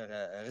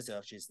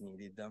research is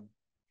needed.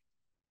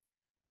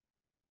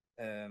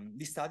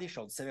 This study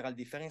showed several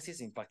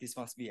differences in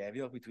participants'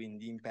 behavior between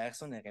the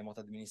in-person and remote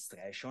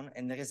administration,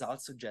 and the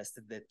results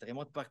suggested that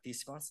remote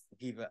participants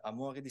give a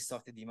more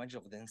distorted image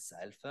of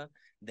themselves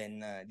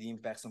than the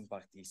in-person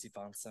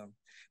participants.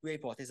 We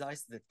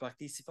hypothesized that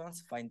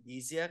participants find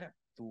easier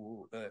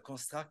to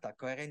construct a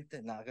coherent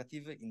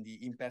narrative in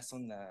the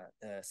in-person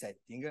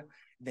setting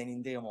than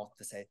in the remote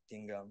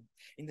setting.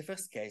 In the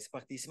first case,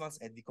 participants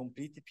had the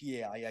complete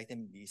PAI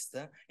item list,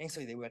 and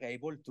so they were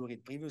able to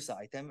read previous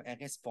item and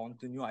respond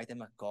to new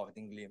item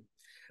accordingly.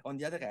 On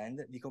the other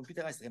hand, the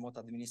computerized remote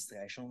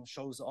administration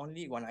shows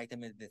only one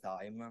item at a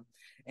time,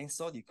 and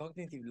so the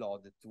cognitive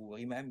load to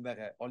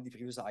remember all the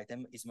previous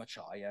item is much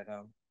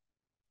higher.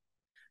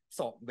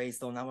 So,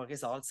 based on our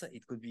results,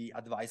 it could be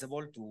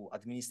advisable to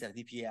administer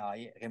the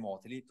PAI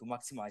remotely to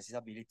maximize its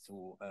ability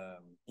to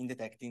in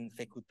detecting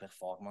fake good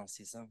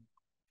performances.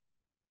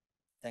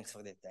 Thanks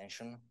for the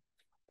attention.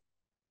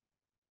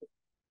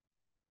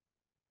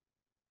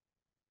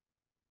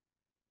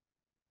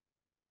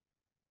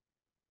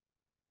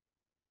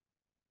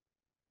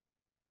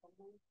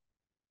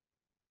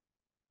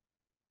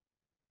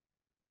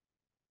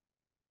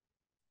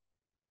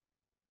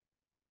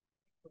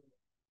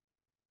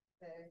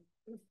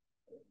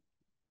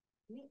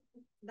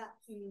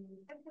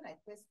 After I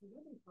test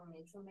good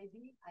information,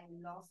 maybe I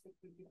lost the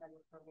critical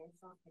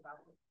information about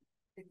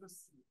the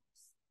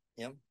procedures.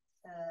 Yeah.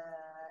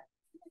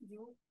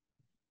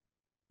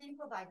 Can you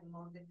provide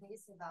more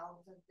details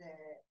about the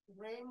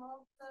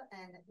remote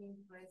and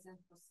in-present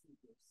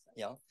procedures?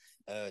 Yeah,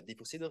 the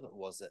procedure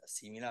was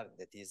similar.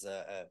 That is,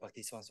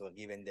 participants were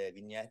given the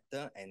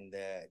vignette and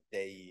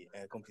they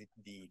complete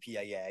the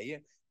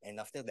PIA, and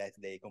after that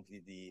they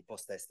complete the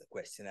post-test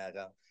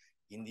questionnaire.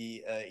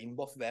 In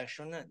both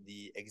versions,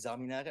 the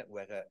examiner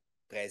were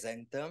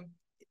present.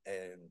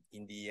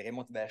 In the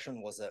remote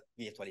version was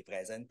virtually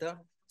present.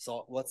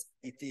 So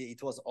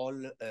it was all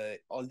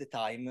the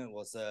time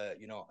was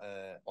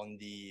on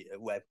the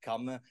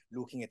webcam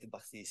looking at the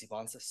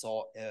participants.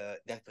 So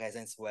their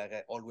presence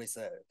were always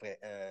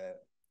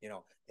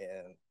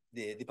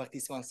the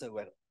participants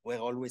were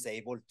always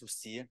able to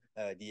see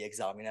the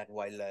examiner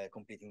while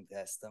completing the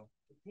test.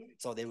 Mm-hmm.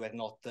 So they were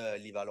not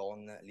lived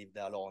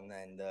alone,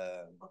 and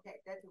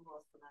okay, that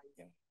was nice.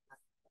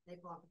 Yeah.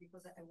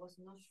 Because I was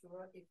not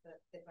sure if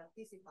the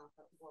participant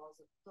was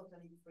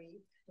totally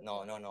free.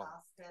 No.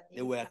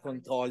 They were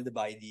controlled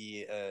by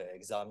the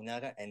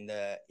examiner, and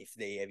if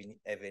they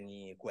have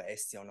any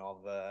question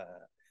of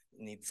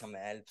need some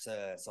help,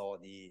 so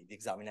the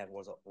examiner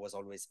was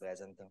always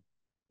present.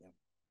 Yeah.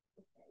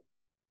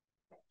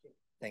 Okay.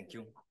 Thank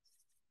you.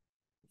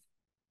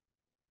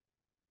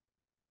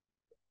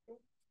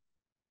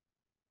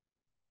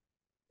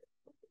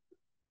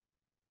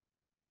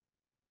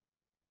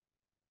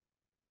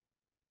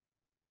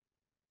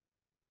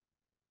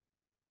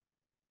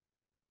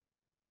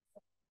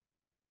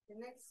 The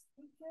next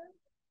speaker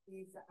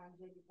is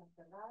Angelica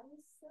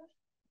Ferraris.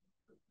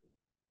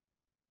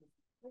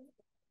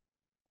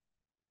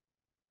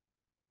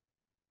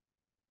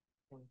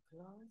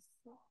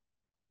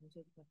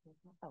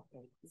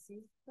 Okay, this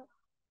is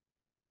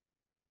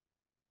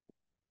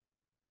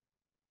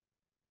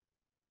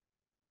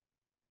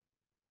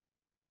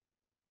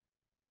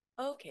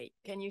okay,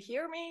 can you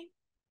hear me?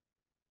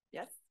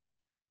 Yes,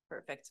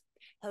 perfect.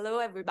 Hello,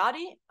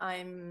 everybody.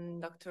 I'm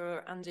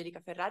Dr. Angelica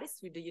Ferraris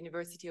with the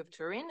University of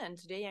Turin, and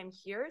today I'm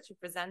here to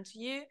present to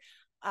you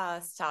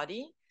a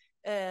study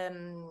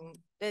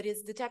that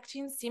is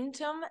detecting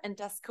symptom and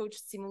task coach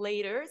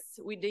simulators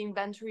with the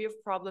inventory of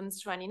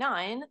problems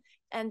 29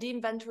 and the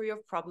inventory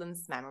of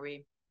problems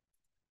memory.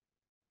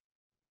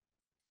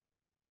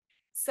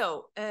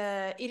 So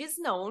it is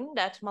known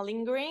that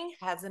malingering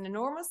has an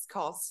enormous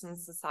cost in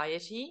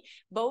society,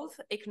 both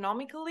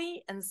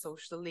economically and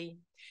socially.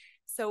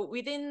 So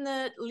within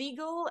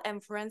legal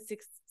and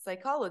forensic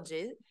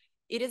psychology,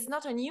 it is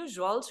not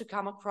unusual to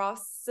come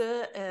across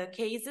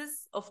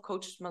cases of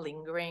coached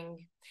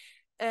malingering.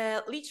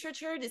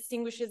 Literature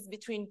distinguishes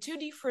between two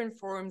different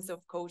forms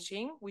of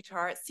coaching, which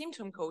are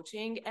symptom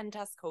coaching and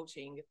task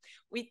coaching.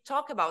 We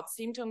talk about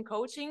symptom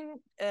coaching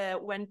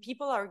when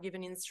people are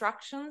given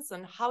instructions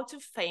on how to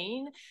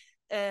feign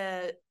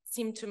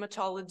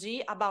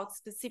symptomatology about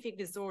specific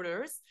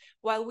disorders,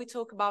 while we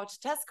talk about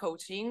test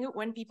coaching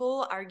when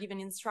people are given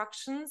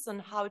instructions on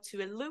how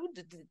to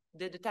elude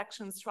the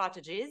detection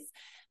strategies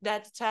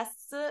that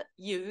tests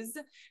use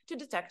to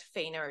detect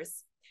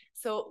feigners.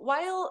 So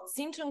while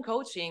symptom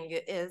coaching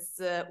is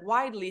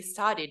widely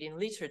studied in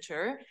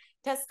literature,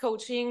 test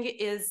coaching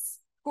is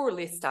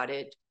poorly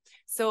studied.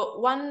 So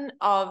one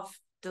of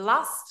the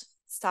last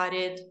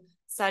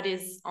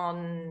studies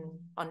on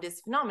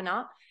this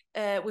phenomena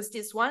was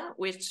this one,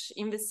 which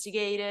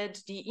investigated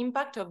the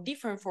impact of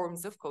different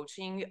forms of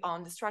coaching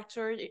on the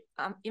structured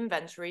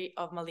inventory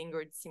of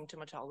malingered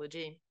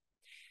symptomatology.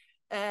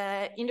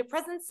 In the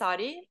present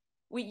study,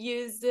 we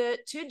used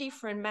two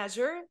different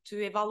measures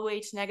to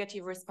evaluate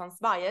negative response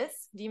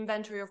bias, the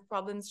inventory of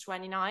problems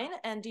 29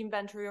 and the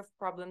inventory of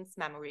problems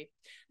memory.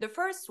 The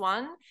first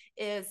one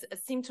is a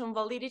symptom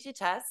validity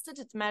test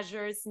that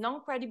measures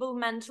non-credible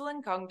mental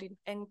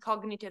and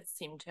cognitive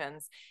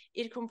symptoms.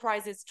 It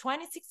comprises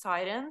 26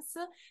 items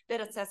that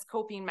assess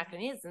coping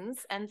mechanisms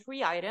and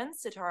 3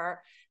 items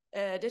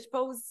that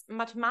pose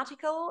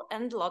mathematical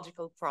and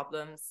logical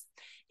problems.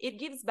 It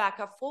gives back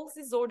a false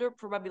disorder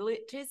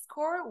probability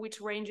score,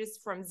 which ranges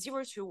from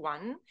 0 to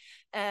 1,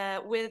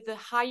 with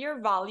higher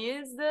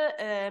values,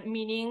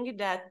 meaning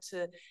that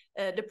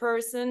the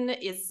person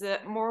is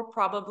more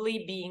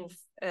probably being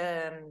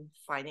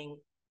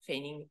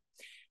feigning.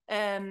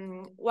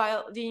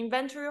 While the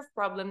inventory of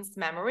problems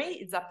memory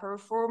is a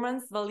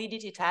performance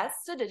validity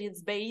test that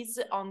is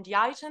based on the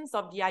items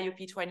of the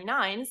IUP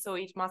 29, so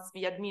it must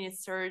be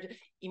administered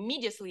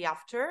immediately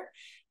after,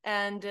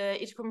 and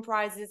it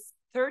comprises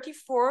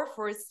 34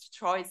 first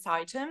choice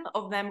items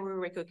of memory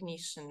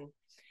recognition.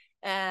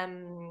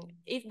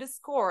 If the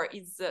score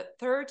is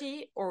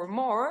 30 or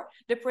more,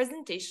 the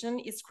presentation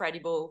is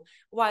credible,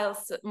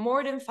 whilst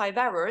more than 5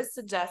 errors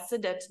suggest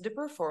that the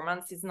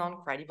performance is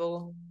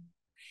non-credible.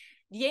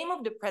 The aim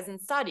of the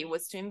present study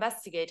was to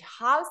investigate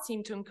how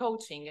symptom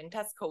coaching and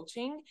test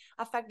coaching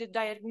affect the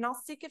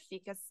diagnostic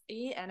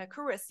efficacy and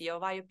accuracy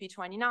of IUP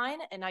 29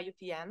 and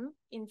IUPM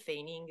in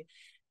feigning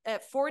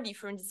 4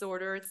 different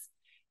disorders.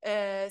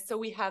 So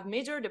we have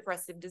major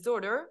depressive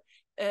disorder,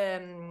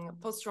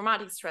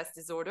 post-traumatic stress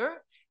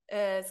disorder,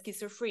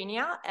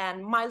 schizophrenia,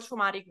 and mild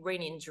traumatic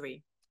brain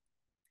injury.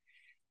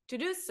 To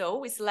do so,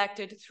 we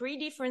selected 3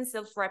 different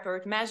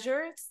self-report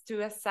measures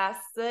to assess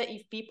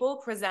if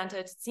people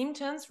presented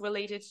symptoms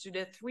related to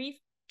the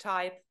 3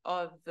 types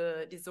of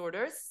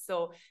disorders.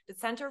 So the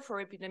Center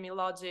for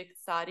Epidemiologic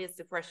Studies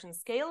Depression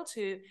Scale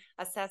to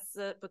assess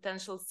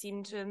potential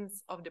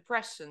symptoms of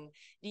depression,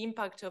 the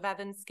Impact of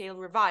Events Scale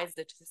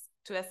Revised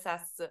to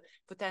assess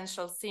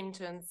potential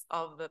symptoms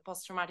of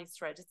post-traumatic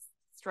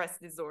stress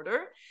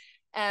disorder,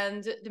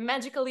 and the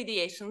Magical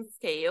Ideation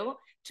Scale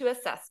to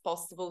assess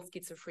possible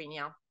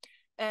schizophrenia.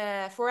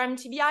 For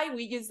MTBI,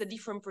 we use a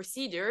different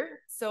procedure.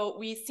 So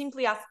we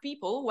simply ask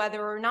people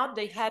whether or not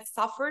they had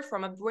suffered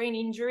from a brain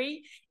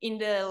injury in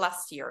the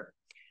last year.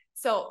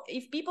 So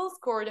if people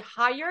scored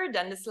higher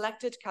than the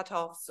selected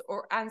cutoffs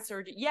or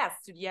answered yes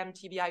to the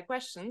MTBI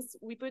questions,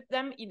 we put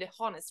them in the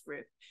honest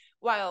group.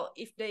 While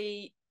if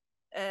they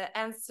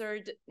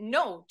answered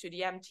no to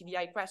the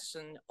MTBI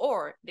question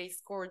or they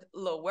scored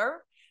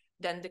lower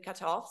than the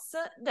cutoffs,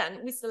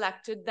 then we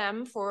selected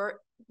them for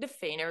the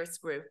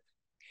feigners group.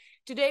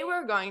 Today,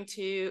 we're going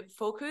to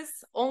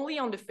focus only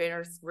on the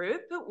feigners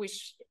group,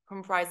 which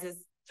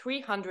comprises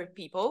 300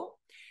 people,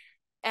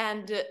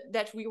 and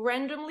that we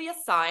randomly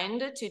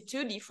assigned to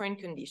 2 different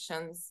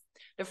conditions.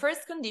 The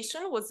first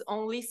condition was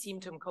only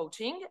symptom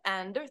coaching,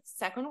 and the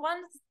second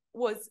one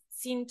was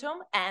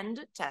symptom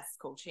and test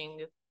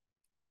coaching.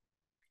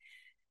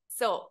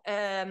 So,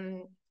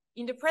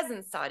 in the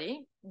present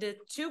study, the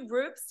 2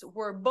 groups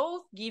were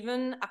both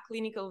given a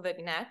clinical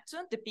vignette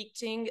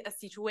depicting a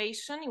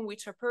situation in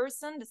which a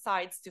person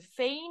decides to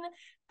feign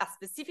a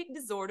specific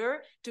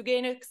disorder to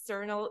gain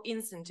external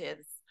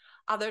incentives.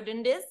 Other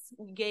than this,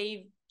 we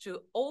gave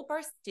to all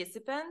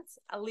participants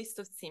a list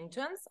of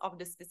symptoms of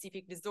the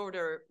specific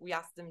disorder we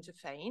asked them to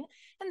feign,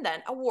 and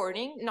then a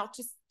warning not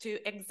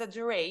to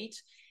exaggerate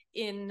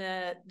in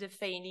the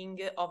feigning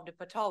of the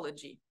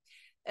pathology.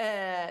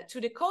 To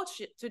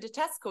the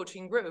test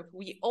coaching group,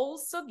 we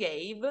also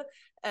gave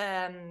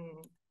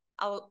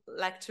a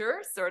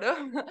lecture, sort of,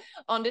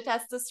 on the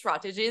test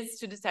strategies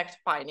to detect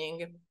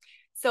feigning.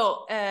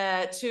 So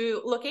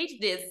to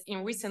locate this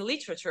in recent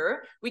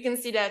literature, we can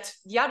see that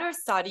the other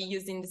study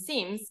using the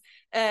SIMS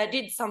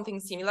did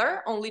something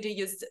similar, only they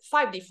used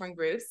 5 different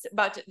groups,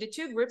 but the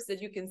 2 groups that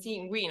you can see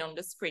in green on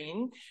the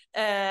screen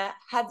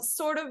had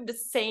sort of the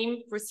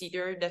same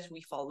procedure that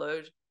we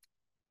followed.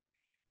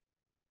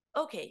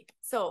 Okay,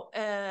 so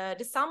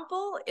the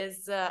sample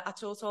is a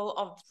total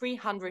of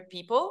 300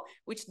 people,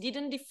 which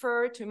didn't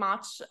differ too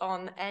much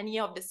on any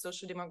of the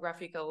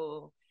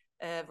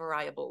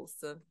variables.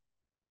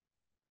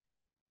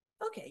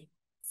 Okay,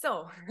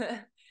 so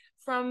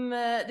From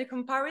the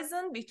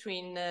comparison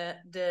between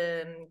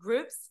the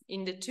groups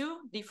in the two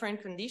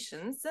different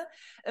conditions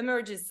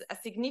emerges a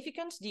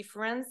significant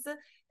difference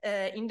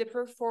in the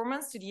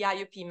performance to the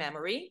IOP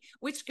memory,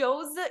 which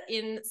goes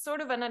in sort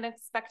of an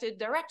unexpected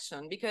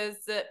direction, because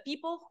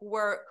people who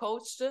were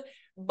coached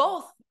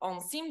both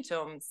on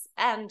symptoms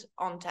and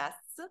on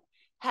tests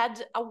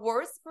had a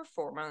worse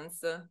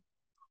performance.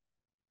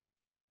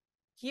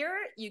 Here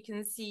you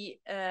can see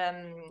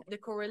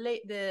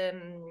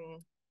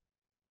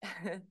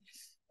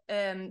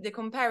the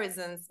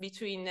comparisons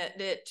between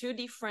the two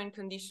different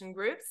condition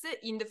groups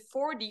in the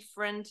 4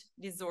 different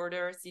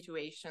disorder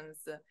situations.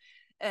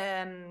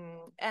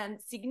 And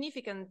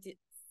significant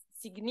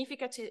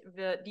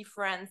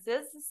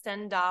differences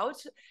stand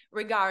out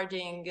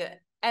regarding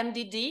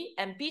MDD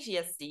and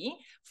PTSD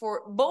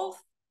for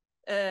both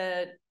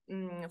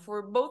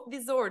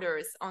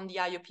disorders on the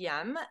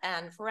IOPM,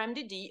 and for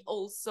MDD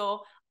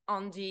also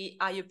on the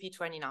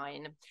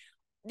IOP29.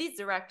 These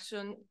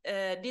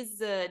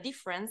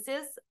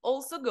differences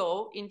also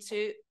go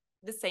into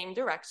the same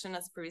direction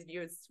as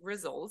previous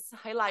results,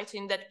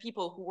 highlighting that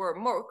people who were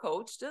more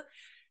coached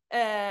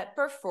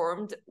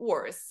performed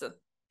worse.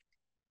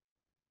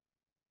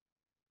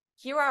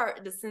 Here are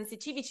the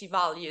sensitivity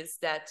values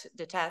that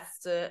the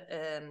test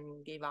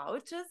gave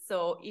out.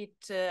 So it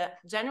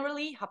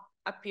generally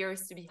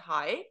appears to be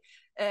high,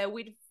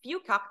 with few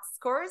CACT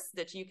scores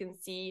that you can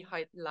see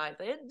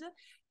highlighted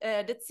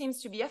that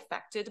seems to be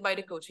affected by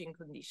the coaching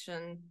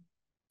condition.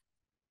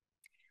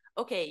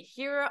 Okay,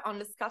 here on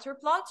the scatter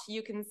plot,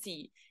 you can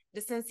see the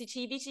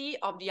sensitivity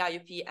of the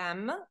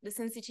IOP-M, the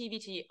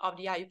sensitivity of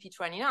the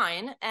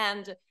IOP29,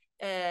 and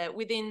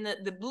within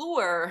the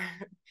bluer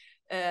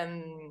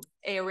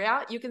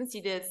area, you can see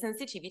the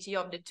sensitivity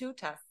of the 2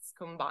 tests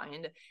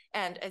combined.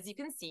 And as you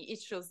can see,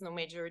 it shows no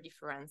major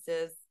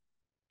differences.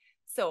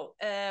 So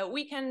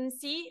we can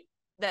see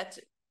that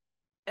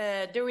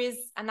there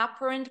is an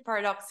apparent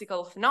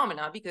paradoxical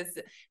phenomena, because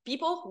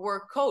people who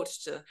were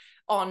coached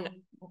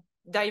on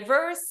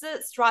diverse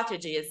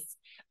strategies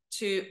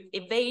to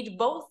evade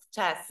both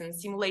tests and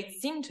simulate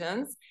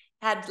symptoms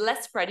had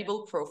less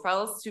credible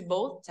profiles to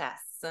both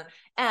tests.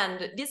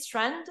 And this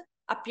trend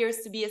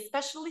appears to be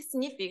especially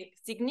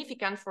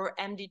significant for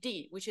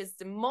MDD, which is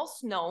the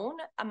most known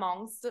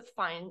amongst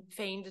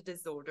feigned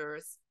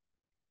disorders.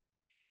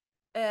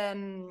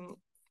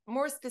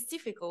 More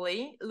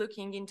specifically,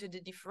 looking into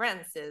the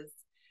differences,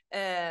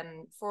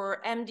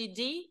 for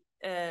MDD,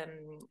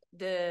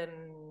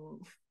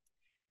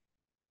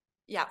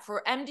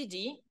 for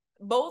MDD,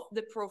 both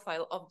the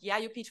profile of the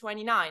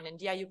IOP29 and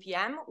the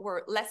IOP-M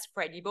were less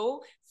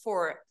credible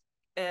for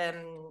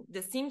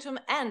the symptom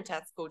and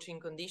test coaching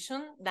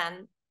condition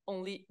than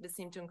only the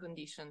symptom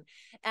condition.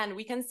 And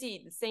we can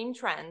see the same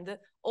trend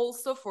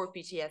also for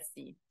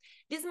PTSD.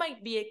 This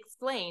might be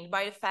explained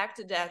by the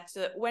fact that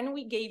when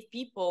we gave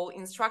people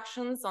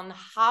instructions on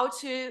how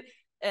to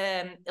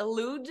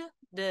elude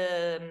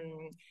the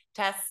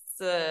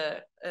tests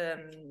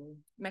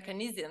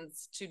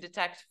mechanisms to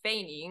detect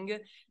feigning,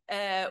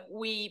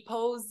 we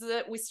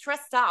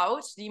stressed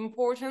out the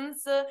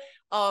importance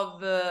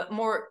of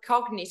more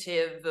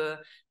cognitive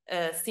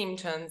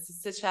symptoms,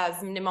 such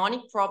as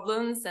mnemonic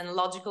problems and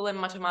logical and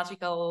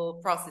mathematical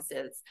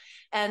processes.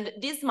 And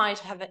this might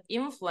have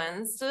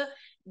influenced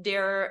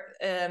their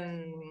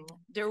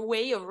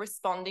way of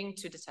responding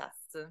to the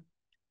test.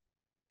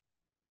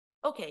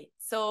 Okay,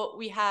 so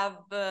we have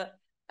a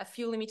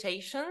few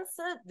limitations,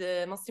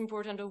 the most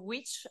important of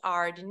which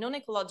are the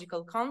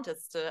non-ecological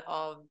context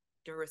of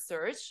the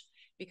research,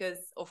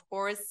 because of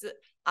course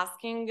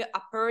asking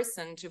a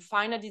person to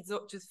feign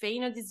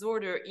a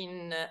disorder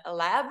in a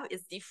lab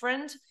is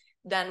different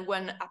than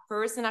when a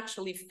person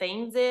actually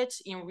feigns it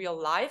in real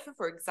life,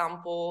 for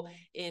example,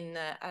 in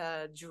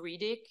a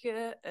juridic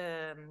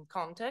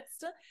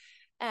context.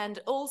 And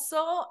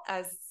also,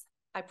 as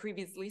I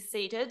previously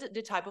stated,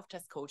 the type of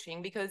test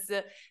coaching, because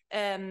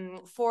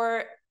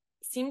for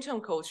symptom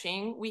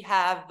coaching, we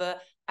have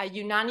a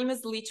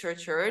unanimous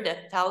literature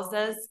that tells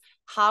us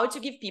how to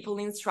give people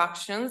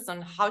instructions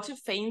on how to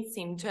feign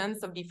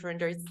symptoms of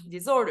different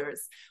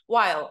disorders,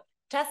 while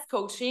test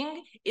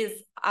coaching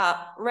is a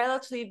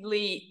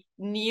relatively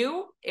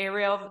new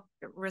area of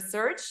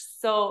research.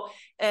 So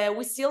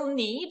we still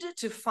need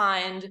to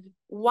find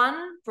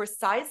one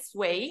precise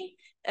way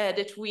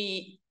that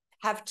we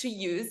have to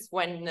use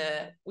when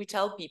we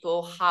tell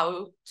people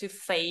how to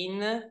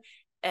feign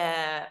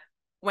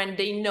when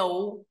they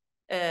know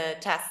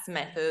test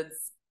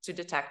methods to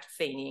detect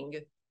feigning.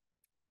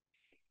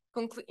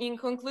 In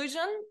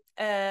conclusion,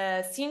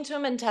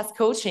 symptom and test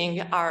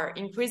coaching are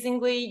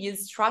increasingly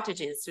used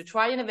strategies to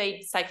try and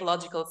evade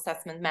psychological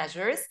assessment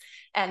measures,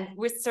 and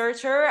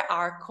researchers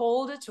are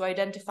called to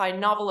identify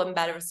novel and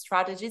better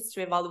strategies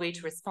to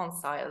evaluate response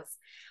styles.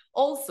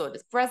 Also, the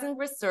present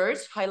research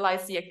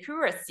highlights the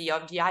accuracy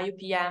of the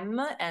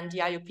IUPM and the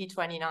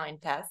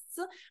IUP29 tests,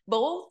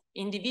 both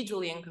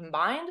individually and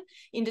combined,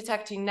 in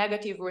detecting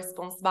negative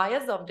response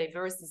bias of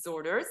diverse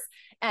disorders.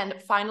 And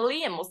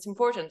finally, and most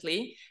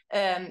importantly,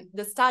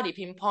 the study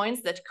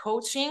pinpoints that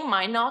coaching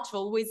might not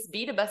always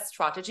be the best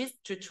strategies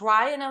to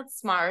try and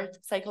outsmart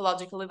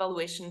psychological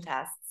evaluation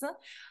tests,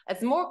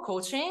 as more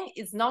coaching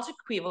is not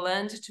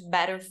equivalent to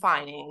better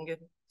finding.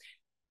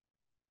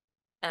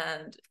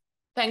 And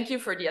thank you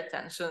for the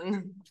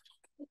attention.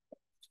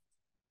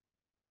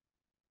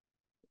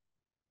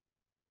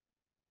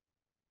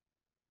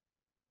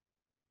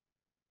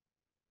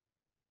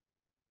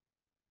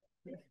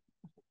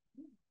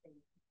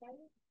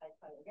 I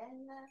try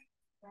again.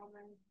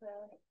 Comment,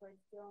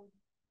 question.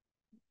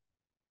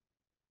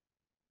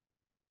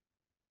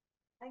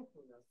 I'm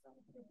curious.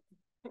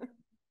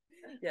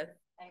 Yes.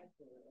 I'm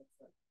curious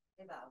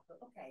about,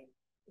 okay,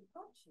 the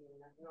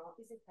coaching, no,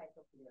 is a type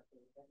of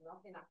learning,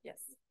 not an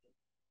activity. Yes.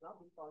 No,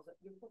 because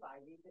you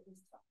provided the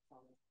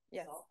instruction.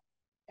 Yes. So,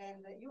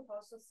 and you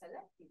also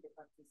selected the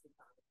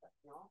participant,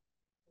 no,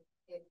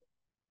 with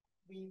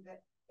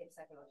a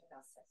psychological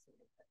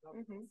assessment. No?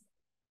 Mm-hmm.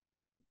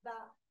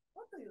 But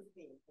what do you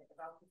think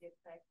about the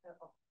effect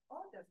of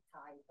other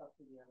types of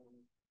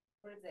learning?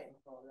 For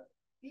example,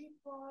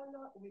 people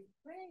with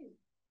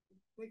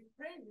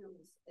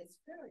previous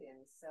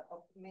experience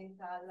of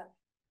mental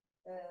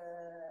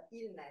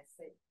illness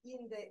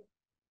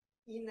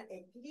in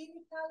a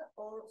clinical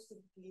or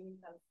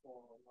subclinical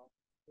form,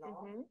 no?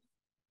 Mm-hmm.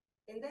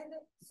 And then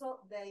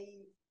so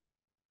they,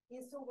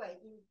 in some way,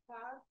 in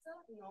part,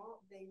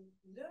 they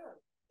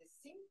learn the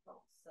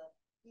symptoms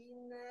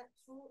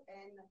through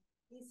an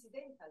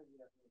incidental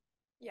learning.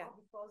 Yeah.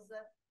 Because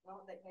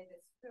they had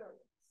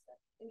experience.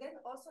 And then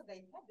also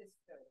they had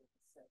experience,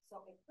 so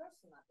a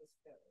personal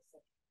experience.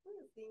 Do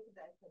you think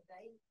that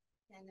they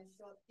can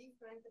show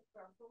different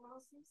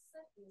performances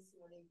in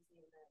simulating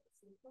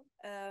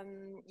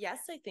symptoms? Yes,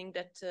 I think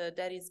that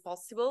that is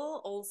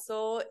possible.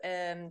 Also,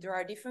 there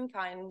are different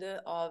kinds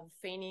of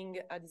feigning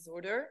a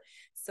disorder.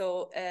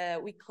 So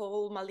we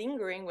call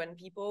malingering when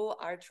people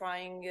are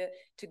trying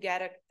to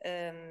get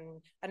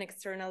an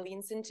external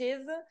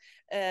incentive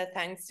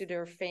thanks to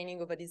their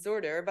feigning of a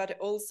disorder. But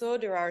also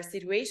there are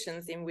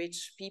situations in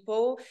which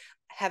people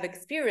have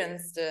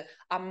experienced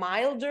a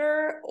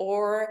milder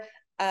or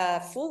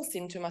full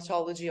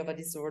symptomatology of a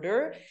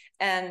disorder,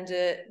 and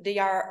they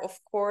are, of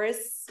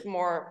course,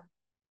 more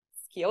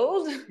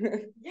skilled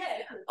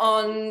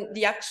on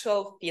the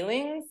actual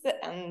feelings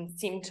and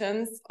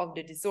symptoms of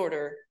the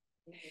disorder.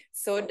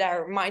 So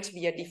there might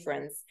be a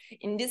difference.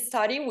 In this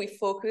study, we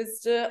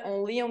focused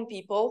only on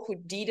people who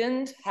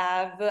didn't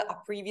have a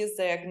previous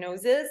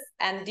diagnosis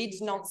and did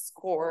not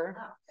score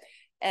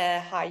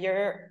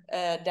higher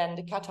than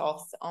the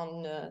cutoffs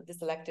on the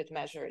selected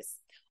measures.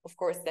 Of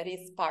course, that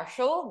is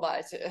partial,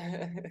 but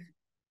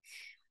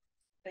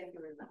Thank you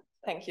very much.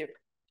 Thank you.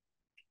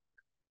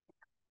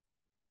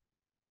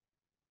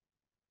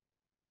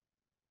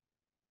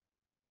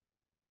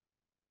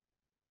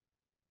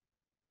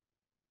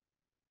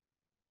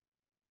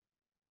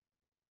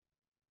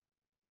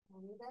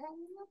 And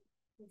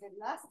then the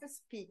last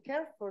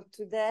speaker for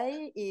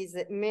today is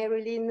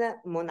Marilyn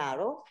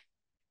Monaro.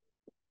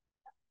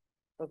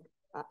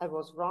 I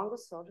was wrong,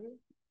 sorry.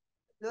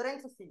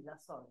 Lorenzo Silla,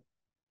 sorry.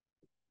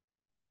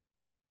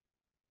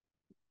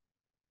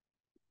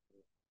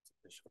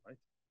 Right?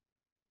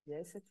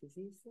 Yes, it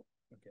is.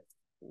 Okay.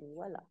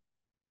 Voila.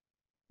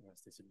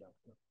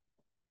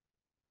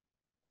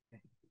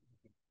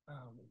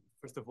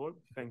 First of all,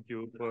 thank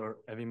you for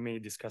having me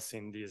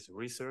discussing this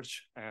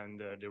research and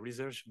the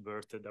research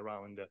birthed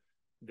around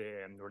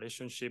the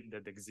relationship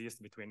that exists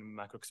between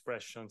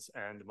macroexpressions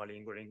and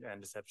malingering and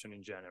deception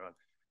in general.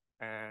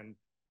 And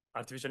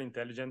artificial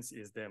intelligence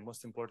is the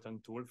most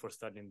important tool for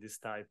studying this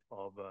type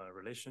of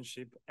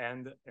relationship.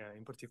 And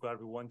in particular,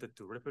 we wanted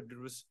to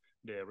reproduce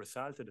the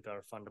results that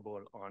are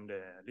fundable on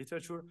the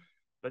literature,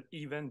 but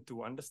even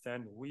to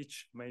understand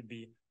which may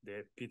be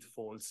the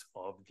pitfalls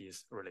of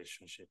these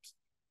relationships.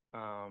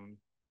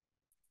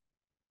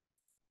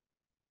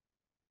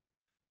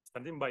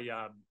 Starting by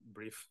a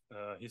brief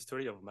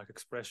history of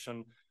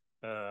macroexpression,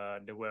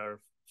 they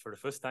were for the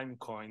first time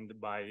coined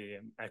by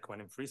Ekman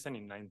and Friesen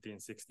in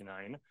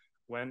 1969,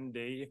 when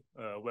they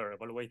were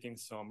evaluating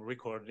some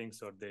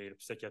recordings of their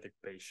psychiatric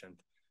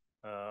patient.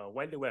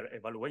 While they were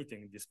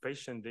evaluating this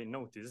patient, they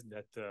noticed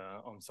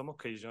that on some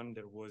occasion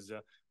there was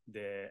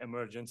the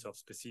emergence of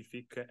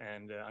specific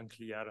and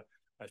unclear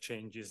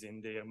changes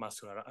in their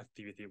muscular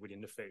activity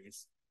within the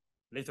face.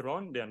 Later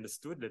on, they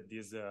understood that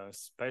this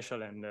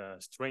special and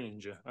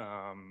strange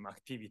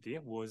activity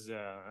was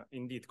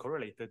indeed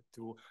correlated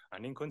to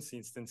an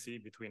inconsistency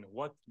between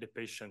what the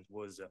patient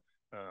was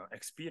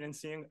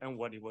experiencing and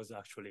what he was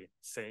actually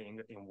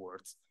saying in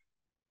words.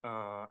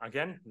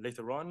 Again,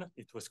 later on,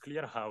 it was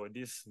clear how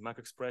this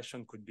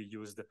macroexpression could be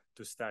used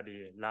to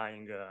study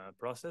lying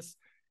process.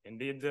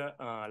 Indeed,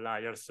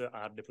 liars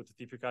are the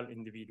prototypical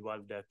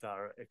individual that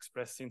are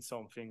expressing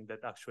something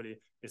that actually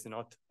is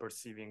not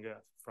perceiving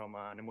from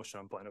an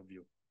emotional point of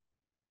view.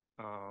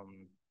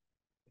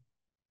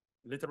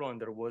 Later on,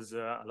 there was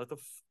a lot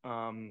of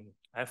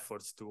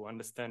efforts to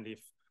understand if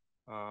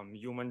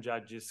human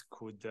judges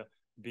could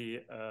be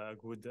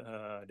good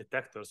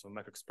detectors of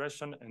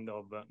microexpression and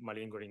of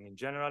malingering in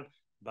general.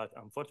 But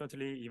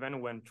unfortunately, even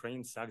when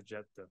trained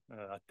subjects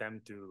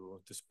attempt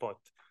to spot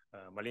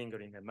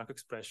malingering and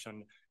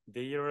microexpression,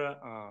 their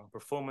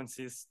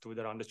performances stood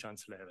around the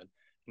chance level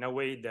in a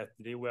way that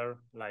they were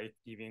like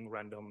giving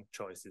random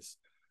choices.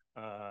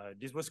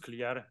 This was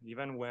clear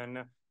even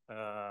when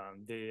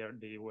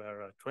they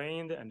were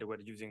trained and they were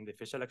using the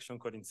facial action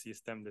coding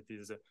system that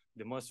is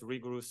the most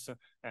rigorous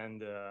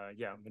and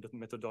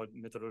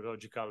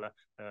methodological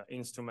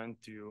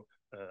instrument to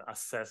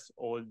assess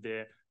all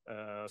the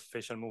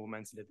facial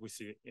movements that we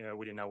see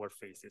within our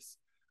faces.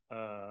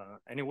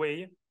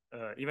 Anyway,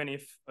 even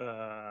if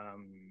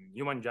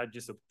human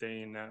judges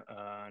obtain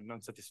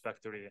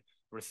non-satisfactory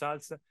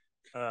results,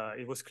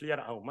 it was clear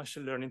how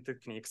machine learning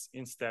techniques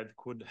instead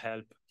could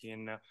help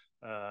in,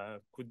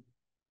 could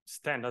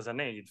stand as an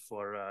aid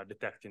for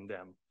detecting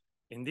them.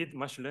 Indeed,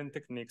 machine learning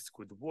techniques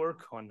could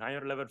work on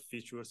higher level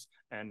features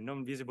and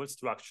non-visible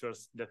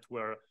structures that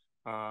were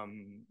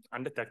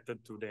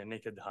undetected to the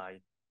naked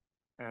eye.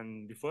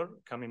 And before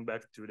coming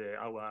back to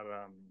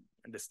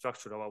the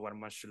structure of our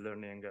machine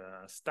learning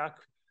stack,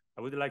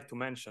 I would like to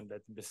mention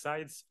that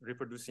besides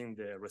reproducing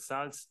the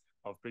results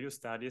of previous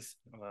studies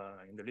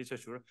in the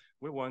literature,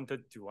 we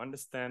wanted to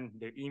understand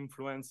the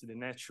influence, the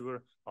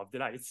nature of the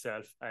light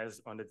itself as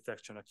on the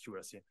detection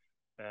accuracy.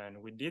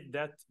 And we did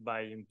that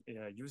by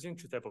using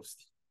two types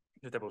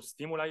of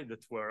stimuli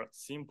that were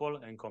simple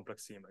and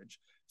complex image.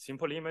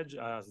 Simple image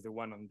as the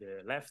one on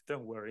the left,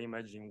 were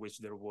image in which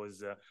there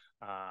was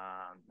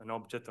an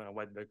object on a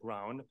white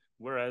background,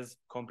 whereas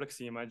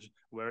complex image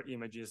were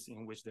images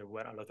in which there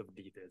were a lot of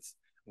details.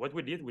 What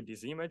we did with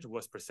this image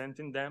was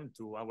presenting them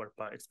to our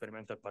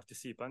experimental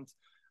participants,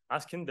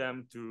 asking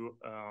them to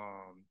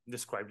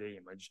describe the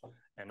image.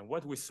 And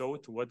what we saw,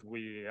 what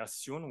we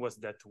assumed was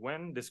that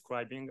when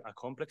describing a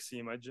complex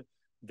image,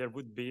 there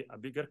would be a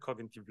bigger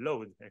cognitive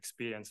load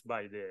experienced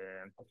by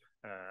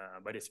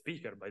the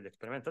speaker, by the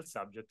experimental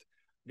subject,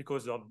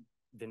 because of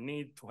the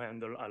need to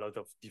handle a lot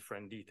of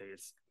different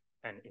details.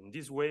 And in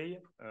this way,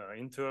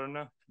 in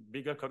turn,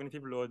 bigger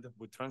cognitive load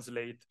would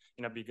translate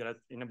in a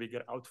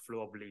bigger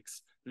outflow of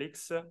leaks.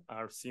 Leaks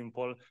are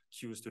simple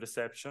cues to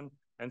deception.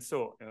 And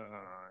so,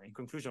 in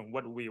conclusion,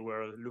 what we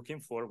were looking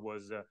for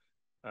was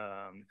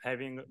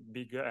having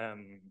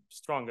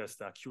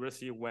strongest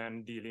accuracy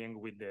when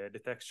dealing with the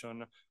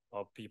detection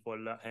of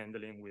people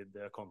handling with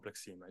the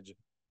complex image.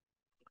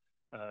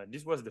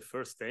 This was the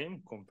first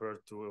aim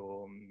compared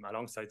to,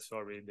 alongside,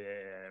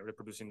 the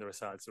reproducing the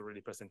results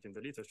already present in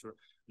the literature.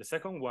 The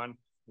second one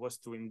was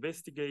to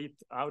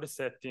investigate how the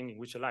setting in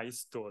which a lie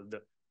is told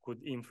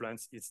could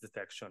influence its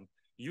detection.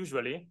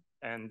 Usually,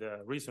 and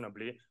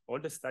reasonably, all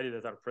the studies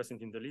that are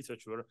present in the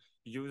literature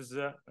use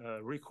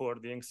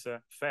recordings,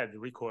 fed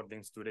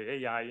recordings to the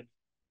AI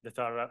that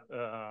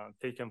are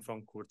taken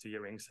from court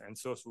hearings and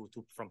so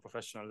from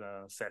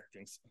professional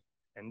settings.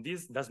 And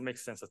this doesn't make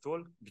sense at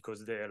all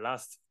because the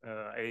last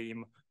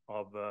aim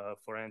of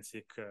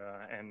forensic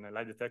and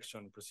lie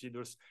detection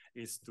procedures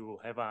is to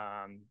have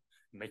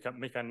make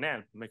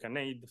an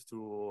aid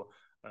to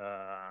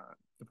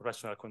the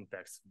professional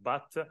context.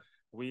 But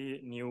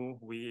we knew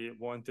we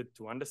wanted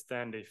to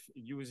understand if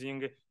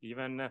using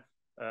even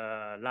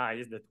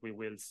lies that we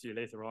will see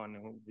later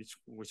on,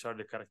 which are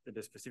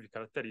the specific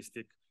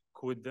characteristic,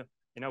 could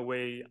in a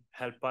way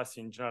help us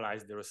in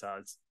generalize the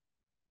results.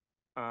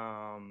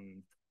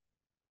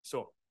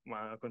 So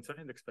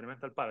concerning the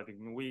experimental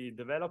paradigm, we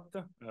developed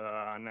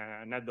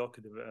an ad hoc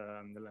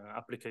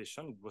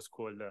application. It was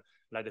called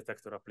lie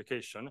detector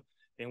application,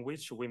 in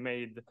which we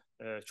made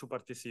two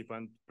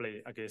participants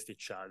play against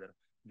each other.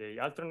 They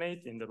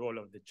alternate in the role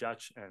of the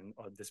judge and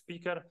of the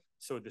speaker.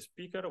 So the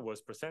speaker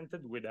was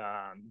presented with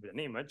an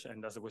image,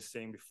 and as I was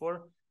saying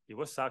before, he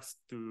was asked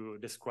to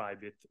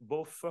describe it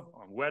both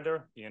on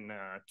whether in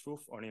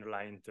truth or in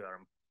lying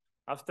term.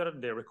 After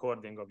the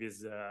recording of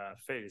his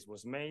face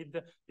was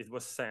made, it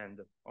was sent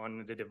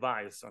on the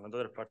device on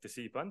another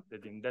participant,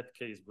 that in that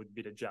case would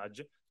be the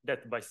judge,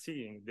 that by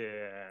seeing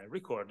the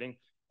recording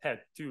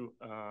had to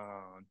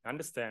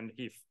understand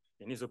if,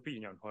 in his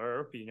opinion or her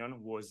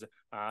opinion, was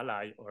a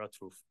lie or a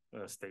truth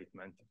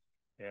statement.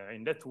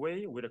 In that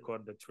way, we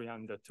recorded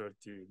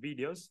 330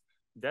 videos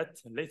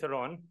that later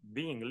on,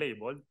 being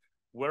labeled,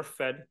 were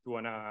fed to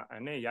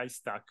an AI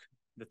stack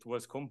that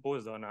was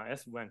composed on a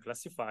SVM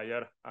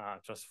classifier, a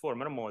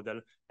transformer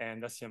model,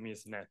 and a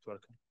Siamese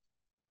network.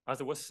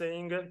 As I was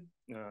saying,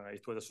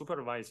 it was a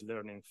supervised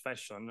learning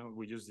fashion.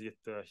 We used it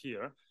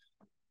here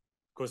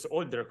because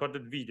all the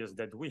recorded videos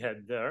that we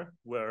had there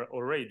were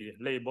already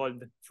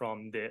labeled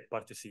from the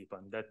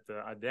participant that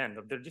at the end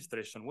of the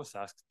registration was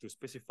asked to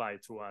specify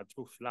through a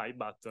truth lie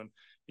button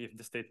if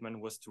the statement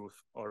was truth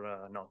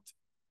or not.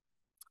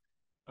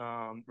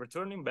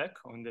 Returning back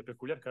on the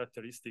peculiar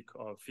characteristic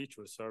of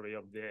features, sorry,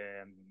 of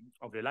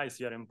the lies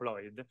here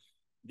employed,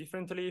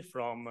 differently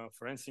from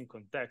forensic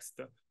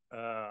context,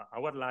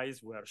 our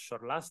lies were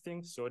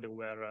short-lasting, so they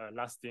were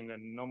lasting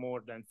no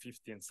more than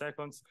 15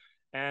 seconds,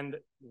 and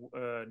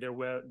there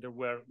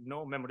were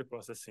no memory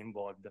process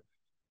involved.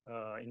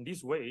 In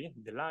this way,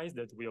 the lies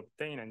that we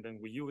obtain and then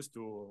we use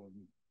to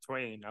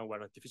train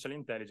our artificial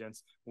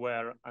intelligence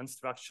were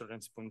unstructured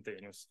and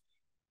spontaneous.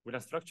 With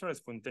unstructured and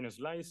spontaneous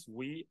lies,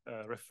 we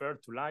refer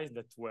to lies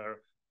that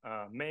were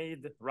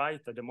made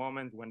right at the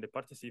moment when the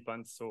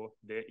participants saw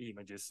the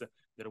images.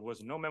 There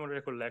was no memory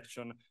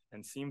recollection,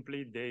 and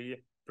simply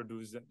they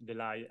produced the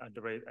lie at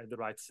the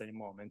right same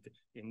moment.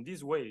 In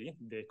this way,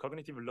 the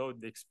cognitive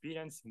load they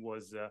experienced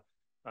was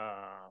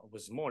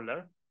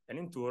smaller, and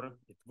in turn,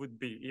 it would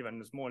be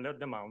even smaller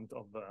the amount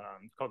of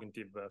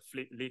cognitive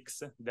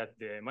leaks that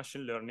the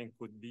machine learning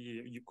could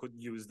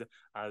use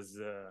as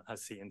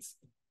scenes.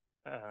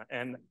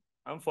 And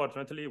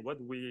unfortunately,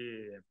 what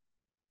we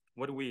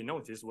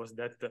noticed was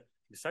that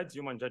besides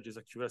human judges'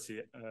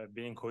 accuracy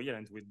being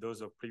coherent with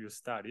those of previous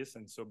studies,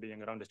 and so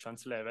being around the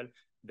chance level,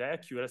 the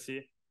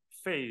accuracy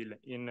fail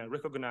in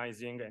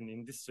recognizing and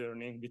in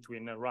discerning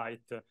between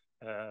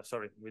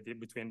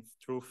between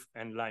truth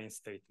and lying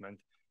statement.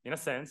 In a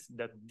sense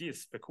that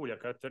this peculiar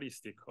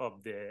characteristic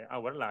of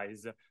our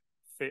lies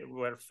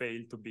were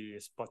failed to be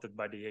spotted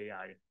by the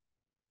AI.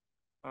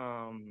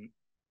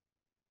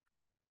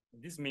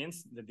 This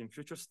means that in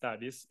future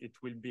studies, it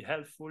will be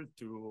helpful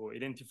to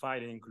identify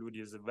and include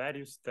these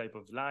various types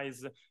of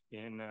lies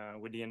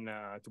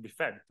to be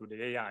fed to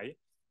the AI,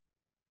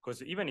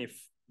 because even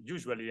if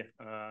usually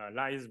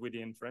lies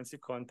within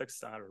forensic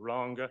contexts are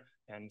wrong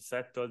and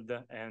settled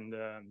and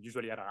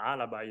usually are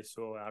alibis,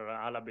 so are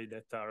alibi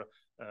that are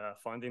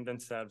founding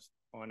themselves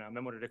on a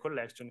memory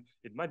recollection,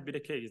 it might be the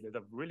case that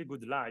a really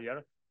good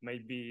liar may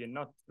be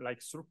not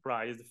like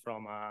surprised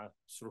from a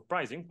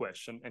surprising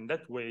question, and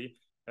that way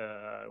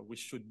we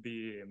should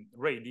be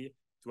ready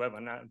to have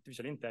an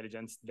artificial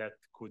intelligence that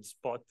could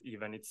spot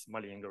even its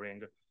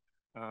malingering.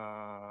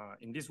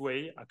 In this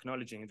way,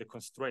 acknowledging the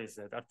constraints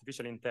that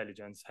artificial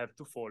intelligence have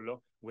to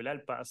follow will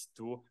help us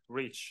to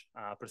reach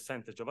a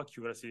percentage of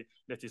accuracy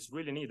that is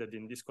really needed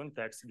in this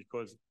context,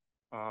 because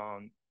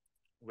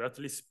we're at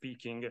least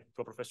speaking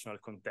to a professional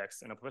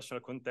context. In a professional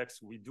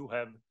context, we do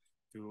have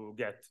to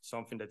get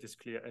something that is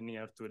clear and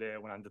near to the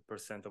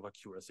 100% of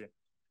accuracy.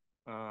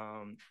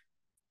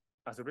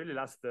 As a really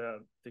last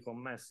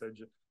take-home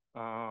message,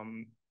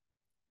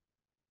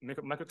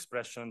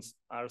 microexpressions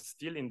are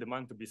still in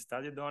demand to be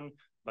studied on,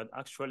 but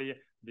actually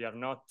they are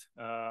not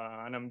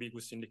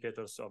unambiguous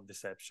indicators of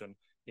deception.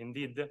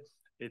 Indeed,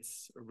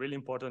 it's really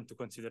important to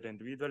consider the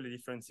individual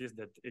differences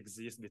that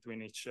exist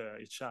between each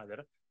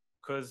other,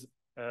 because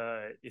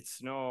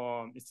it's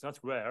not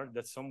rare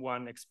that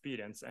someone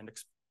experience and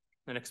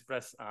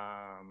express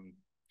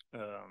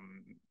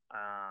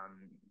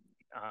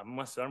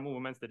muscular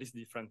movements that is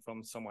different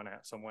from someone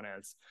else.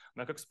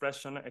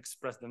 Microexpression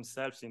express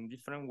themselves in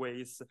different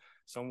ways.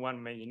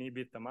 Someone may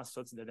inhibit the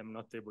muscles that I'm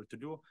not able to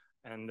do,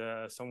 and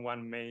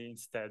someone may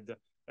instead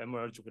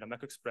emerge with a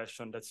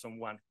microexpression that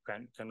someone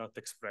cannot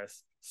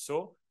express.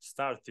 So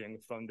starting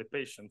from the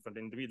patient, from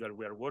the individual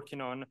we are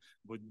working on,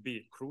 would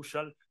be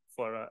crucial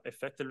for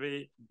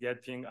effectively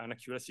getting an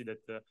accuracy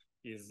that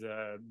is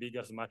big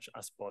as much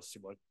as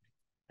possible.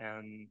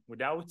 And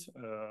without,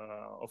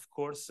 of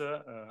course,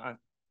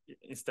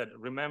 instead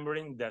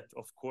remembering that,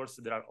 of course,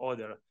 there are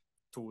other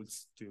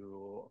tools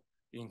to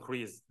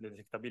increase the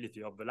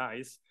detectability of the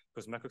lies,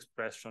 because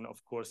microexpression,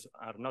 of course,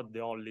 are not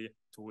the only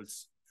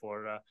tools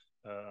for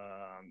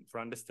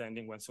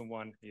understanding when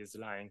someone is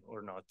lying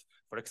or not.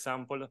 For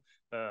example,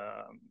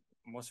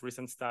 most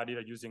recent studies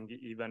are using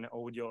even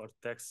audio or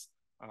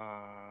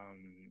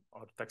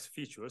text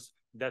features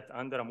that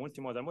under a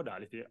multimodal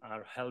modality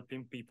are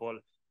helping people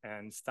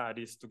and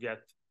studies to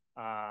get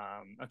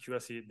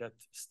accuracy that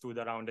stood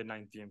around the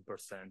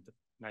 90%,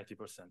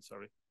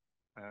 sorry.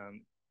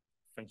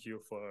 Thank you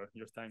for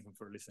your time and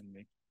for listening to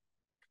me.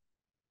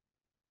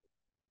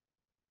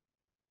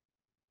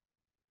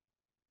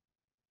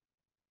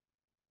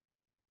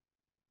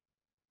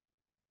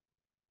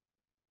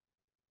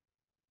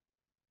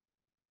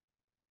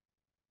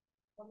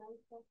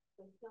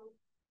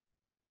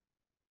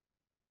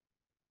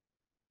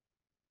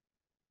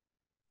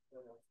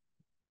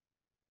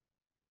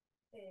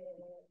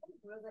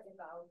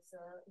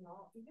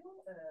 About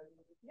you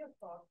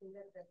reported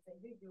that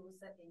you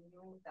use a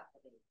new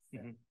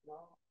database,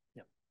 no?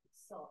 Yeah.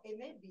 So it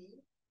may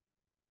be,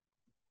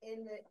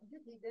 and you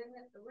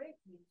didn't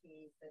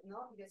replicate,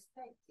 no, you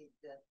expected,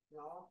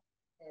 no,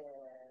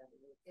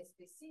 a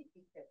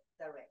specific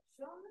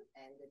direction,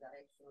 and the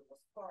direction was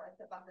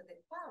correct, but the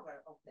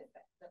power of the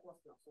effect was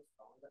not so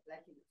strong,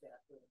 like in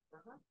literature.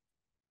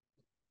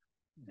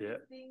 Do you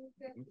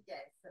think,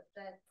 yes, that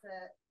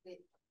the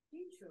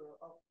feature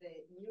of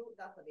the new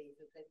database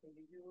that you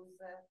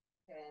use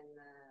can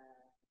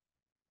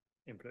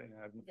employ?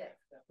 Yes.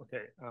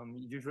 Okay.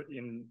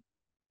 Usually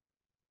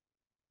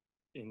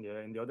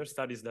in the other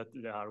studies that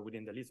are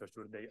within the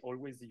literature, they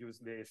always use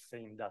the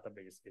same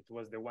database. It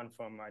was the one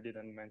from, I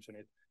didn't mention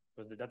it,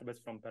 was the database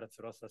from Perez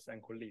Rosas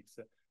and colleagues.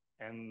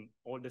 And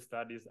all the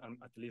studies,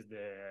 at least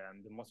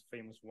the most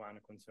famous one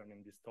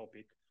concerning this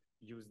topic,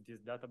 use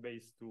this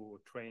database to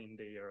train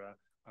their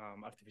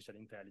artificial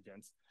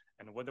intelligence.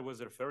 And what I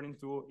was referring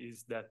to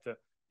is that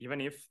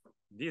even if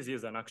this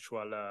is an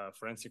actual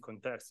forensic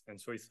context,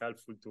 and so it's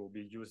helpful to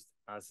be used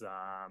as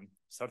a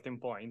certain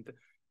point,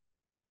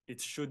 it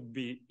should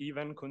be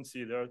even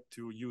considered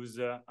to use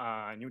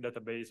a new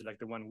database like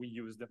the one we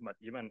used, but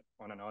even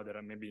on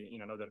another, maybe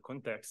in another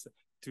context,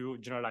 to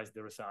generalize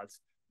the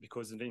results.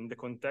 Because in the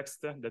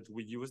context that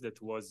we used,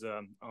 that was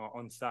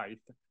on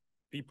site,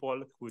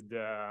 people could,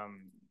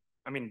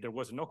 I mean, there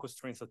was no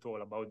constraints at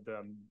all about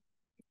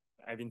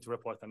having to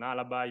report an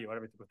alibi or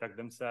having to protect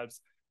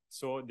themselves.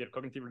 So their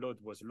cognitive load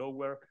was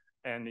lower,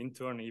 and in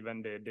turn,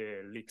 even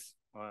the leaks,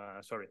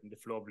 the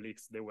flow of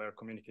leaks, they were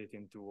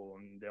communicating to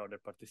the other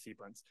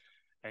participants.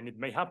 And it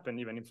may happen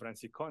even in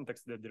forensic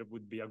context that there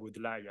would be a good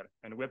liar,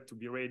 and we have to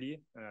be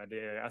ready.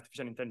 The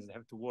artificial intelligence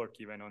have to work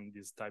even on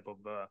this type of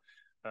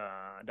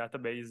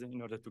database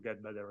in order to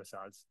get better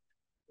results.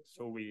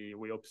 So we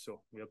hope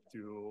so. We hope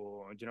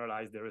to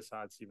generalize the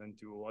results even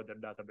to other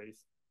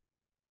databases.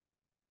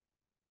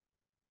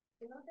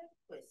 Another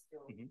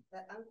question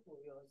that I'm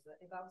curious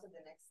about the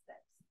next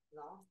steps,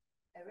 no?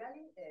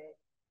 Really,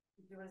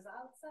 the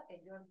results and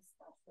your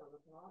discussion,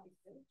 no, is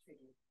very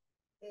tricky.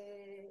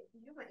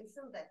 You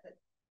mentioned that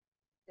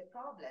the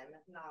problem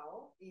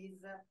now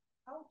is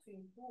how to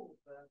improve,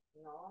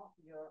 no,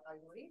 your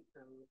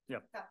algorithm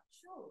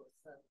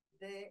captures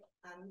the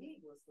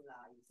ambiguous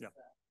lies. Yeah.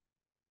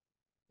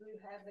 Do you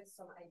have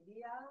some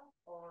idea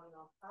on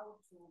how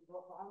to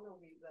go on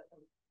with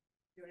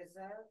your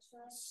research?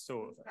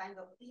 So, what kind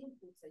of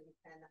inputs that you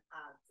can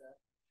add?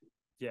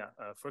 Yeah,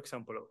 for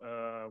example,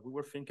 we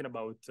were thinking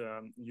about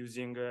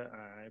using,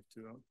 I have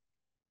to,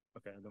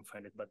 okay, I don't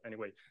find it, but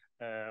anyway,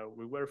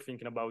 we were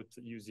thinking about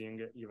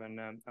using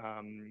even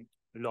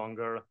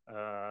longer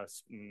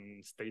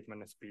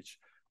statement and speech,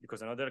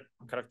 because another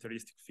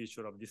characteristic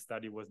feature of this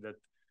study was that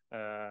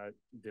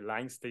the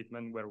line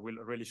statement were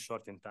really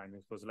short in time.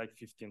 It was like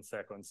 15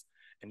 seconds.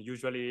 And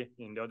usually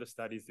in the other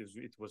studies,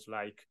 it was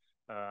like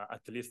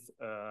at least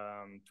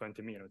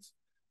 20 minutes.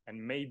 And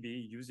maybe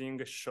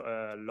using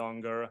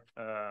longer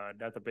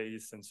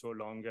database and so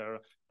longer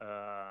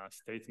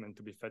statement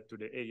to be fed to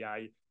the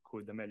AI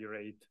could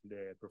ameliorate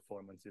the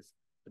performances.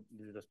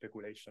 This is a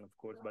speculation, of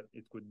course, but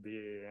it could be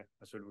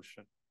a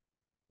solution.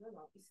 No,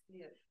 it's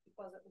clear,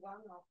 because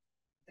one of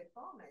the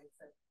comments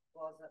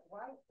was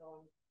why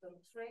don't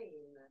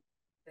train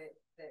the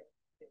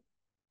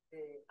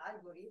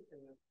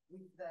algorithm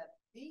with the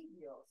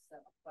videos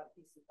of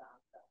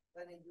participants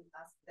when you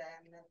ask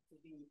them to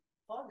be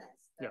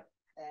honest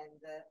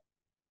and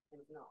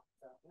not.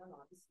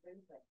 No, it's very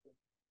effective.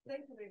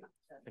 Thank you very much.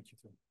 Thank you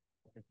too.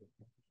 Thank you.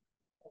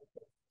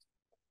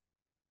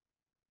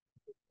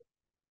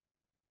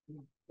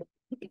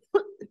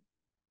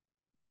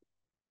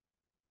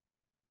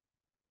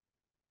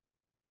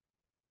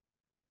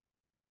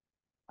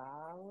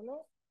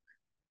 Paolo.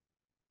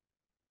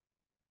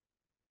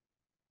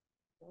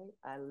 Okay,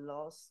 I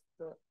lost.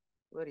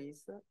 Where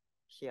is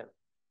here?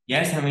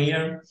 Yes, I'm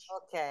here.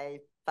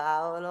 Okay,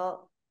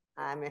 Paolo,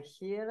 I'm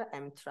here.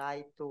 I'm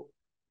trying to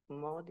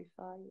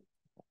modify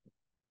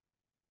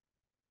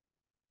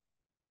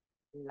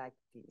like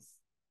this.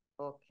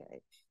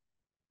 Okay.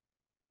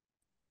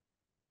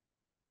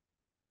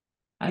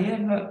 I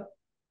have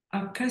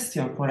a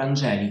question for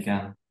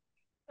Angelica.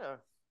 Sure.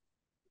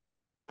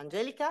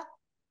 Angelica?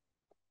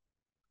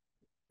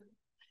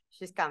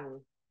 She's coming.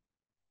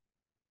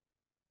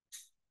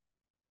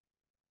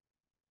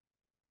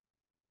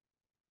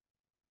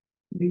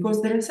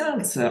 Because the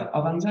results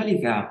of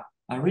Angelica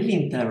are really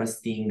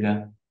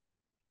interesting,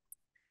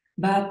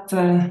 but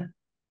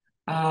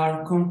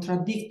are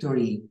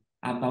contradictory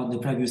about the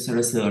previous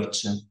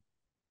research.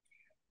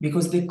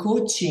 Because the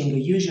coaching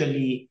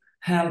usually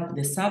help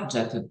the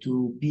subject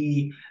to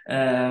be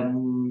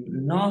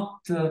not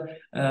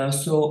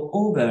so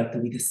overt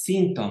with the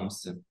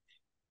symptoms.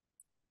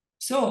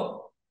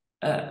 So,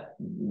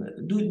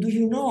 do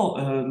you know,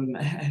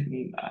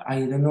 I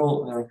don't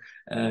know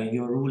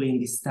your rule in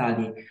this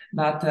study,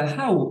 but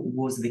how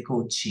was the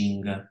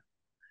coaching?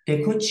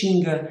 The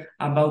coaching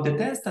about the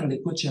test and the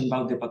coaching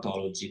about the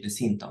pathology, the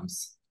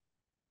symptoms?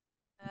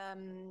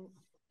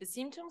 The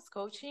symptoms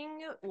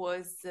coaching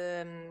was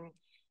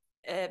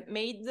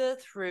made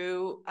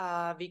through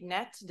a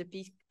vignette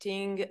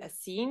depicting a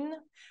scene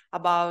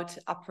about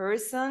a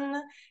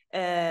person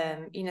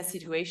in a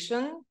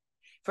situation.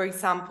 For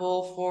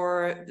example,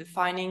 for the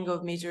finding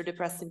of major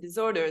depressive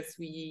disorders,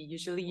 we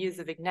usually use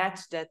a vignette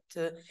that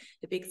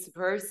depicts a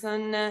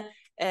person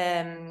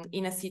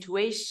in a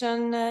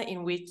situation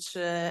in which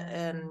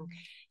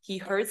he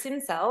hurts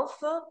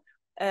himself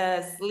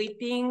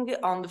sleeping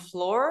on the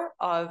floor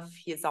of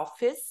his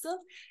office,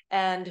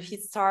 and he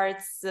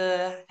starts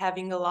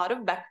having a lot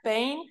of back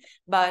pain,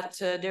 but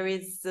there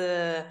is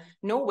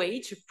no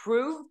way to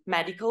prove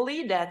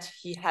medically that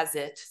he has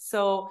it.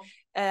 So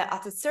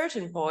at a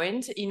certain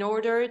point, in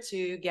order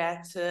to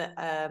get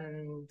a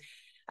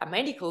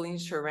medical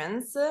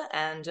insurance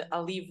and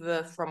a leave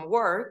from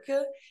work,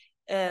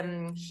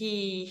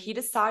 he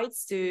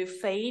decides to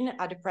feign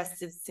a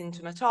depressive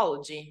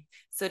symptomatology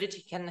so that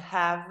he can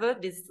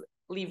have this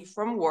leave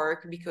from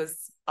work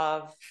because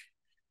of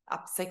a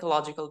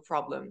psychological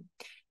problem.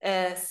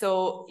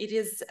 So it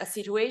is a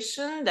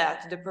situation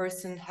that the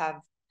person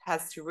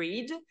has to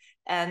read,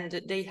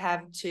 and they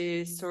have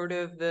to sort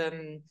of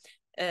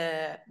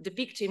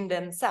depict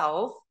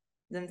themselves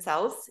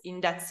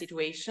in that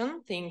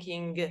situation,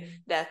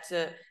 thinking that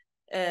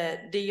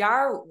they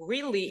are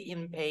really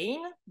in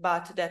pain,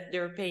 but that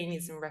their pain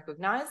isn't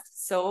recognized.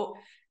 So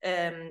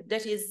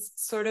that is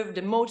sort of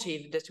the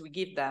motive that we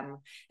give them.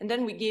 And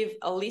then we give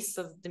a list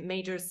of the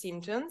major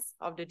symptoms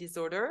of the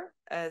disorder,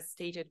 as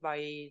stated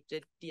by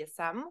the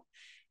DSM,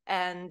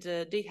 and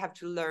they have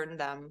to learn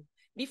them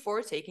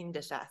before taking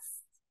the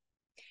test.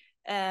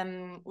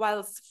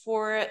 Whilst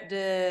for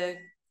the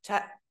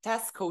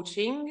test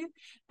coaching,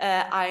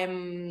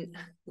 I'm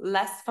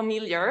less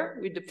familiar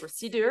with the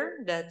procedure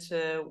that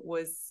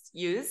was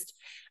used,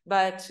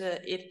 but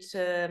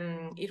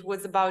it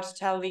was about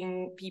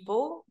telling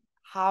people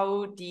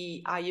how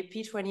the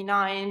IUP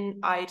 29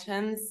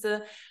 items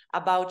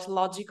about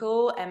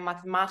logical and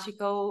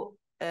mathematical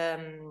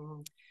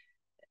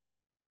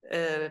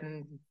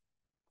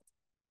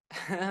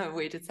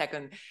wait a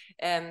second.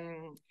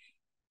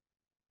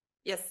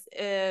 Yes,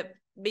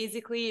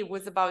 basically it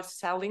was about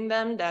telling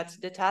them that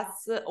the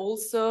tests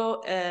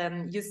also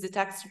use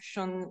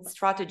detection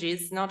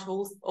strategies, not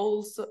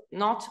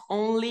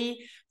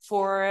only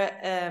for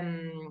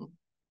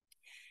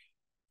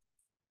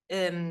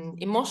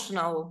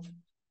emotional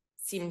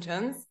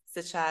symptoms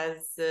such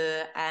as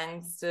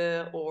angst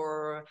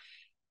or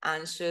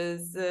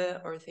anxious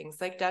or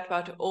things like that,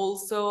 but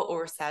also,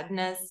 or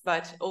sadness,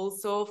 but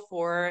also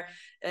for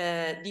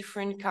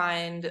different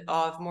kind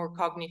of more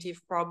cognitive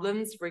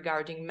problems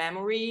regarding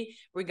memory,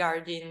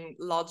 regarding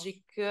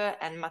logic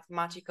and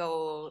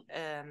mathematical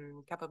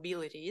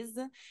capabilities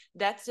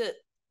that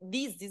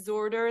these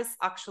disorders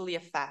actually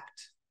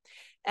affect.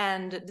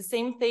 And the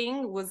same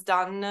thing was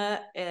done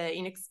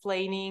in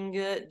explaining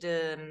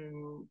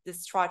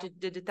the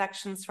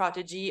detection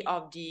strategy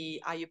of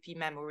the IUP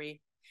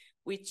memory,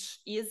 which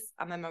is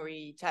a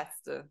memory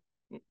test,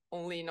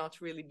 only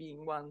not really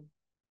being one.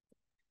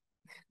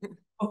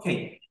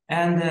 Okay,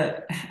 and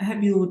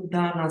have you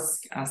done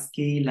a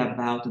scale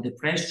about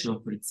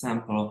depression, for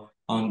example,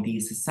 on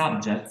these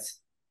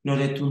subjects, in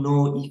order to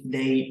know if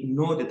they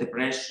know the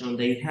depression,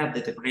 they have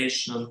the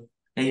depression,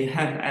 they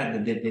have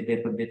had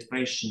the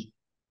depression?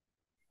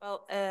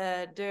 Well,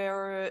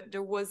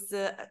 there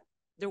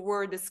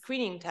were the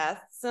screening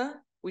tests,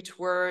 which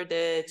were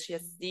the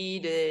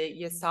GSD,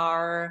 the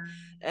ESR,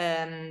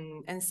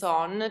 and so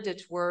on,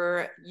 that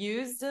were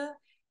used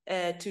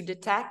to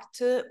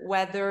detect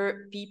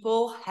whether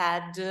people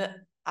had a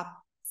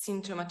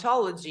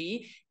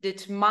symptomatology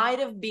that might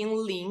have been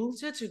linked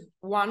to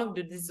one of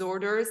the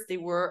disorders they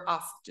were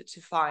asked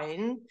to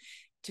feign,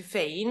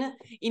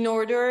 in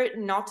order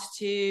not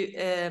to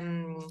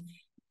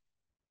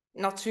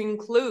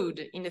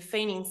include in the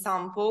feigning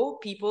sample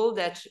people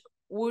that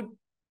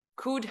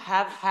could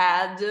have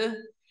had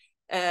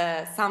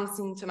some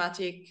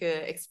symptomatic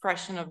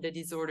expression of the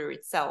disorder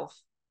itself.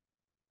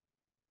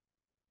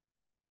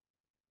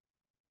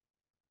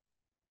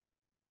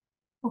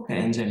 Okay,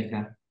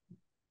 Angelica.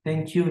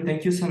 Thank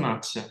you so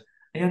much.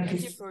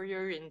 Thank you for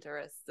your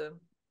interest.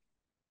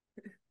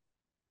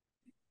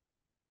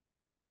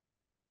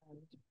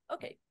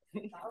 Okay.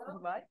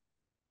 Bye.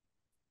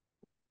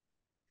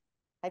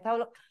 Hi,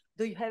 Paolo.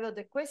 Do you have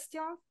other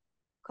questions,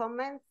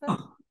 comments?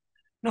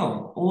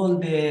 No, all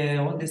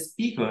the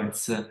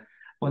speakers,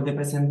 all the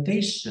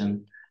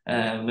presentation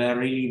were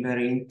really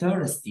very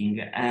interesting,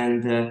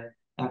 and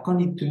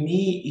according to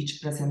me,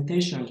 each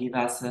presentation gives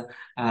us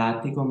a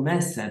take-home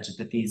message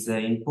that is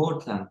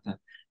important.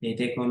 The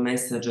take-home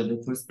message of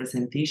the first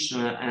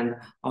presentation and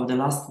of the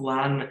last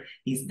one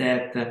is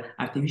that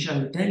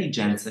artificial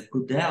intelligence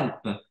could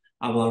help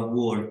our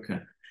work.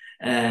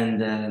 And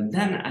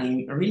then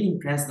I'm really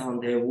impressed on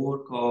the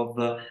work of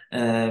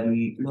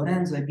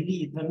Lorenzo, I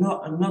believe,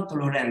 not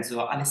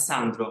Lorenzo,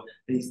 Alessandro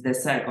is the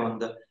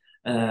second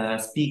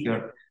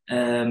speaker.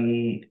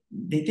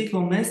 The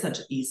take-home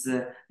message is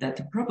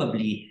that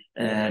probably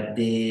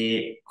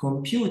the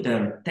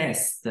computer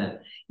test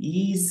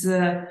is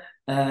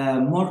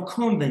more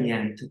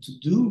convenient to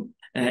do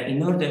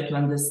in order to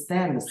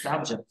understand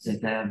subjects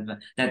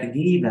that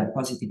give a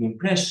positive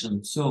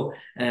impression. So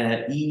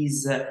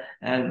is a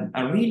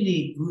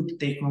really good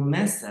take-home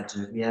message.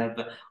 We have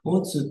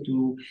also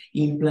to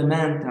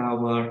implement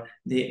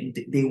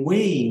the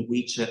way in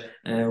which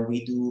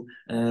we do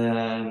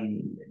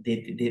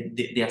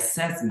the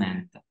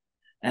assessment.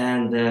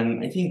 And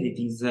I think it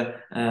is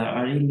a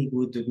really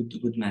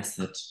good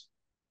message.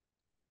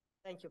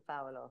 Thank you,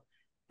 Paolo.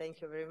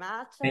 Thank you very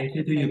much. Thank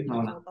you to you, Thank you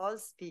Paola. to all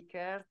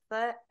speakers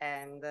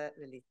and the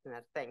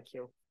listeners. Thank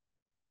you.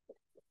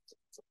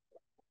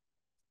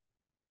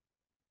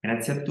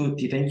 Grazie a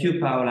tutti. Thank you,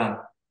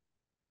 Paola.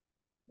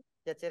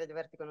 Piacere di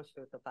averti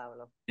conosciuto,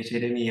 Paolo.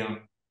 Piacere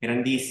mio.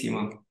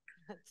 Grandissimo.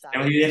 Ciao.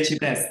 Speriamo di vederci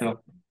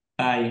presto.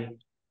 Bye.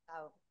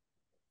 Ciao.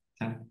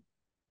 Ciao.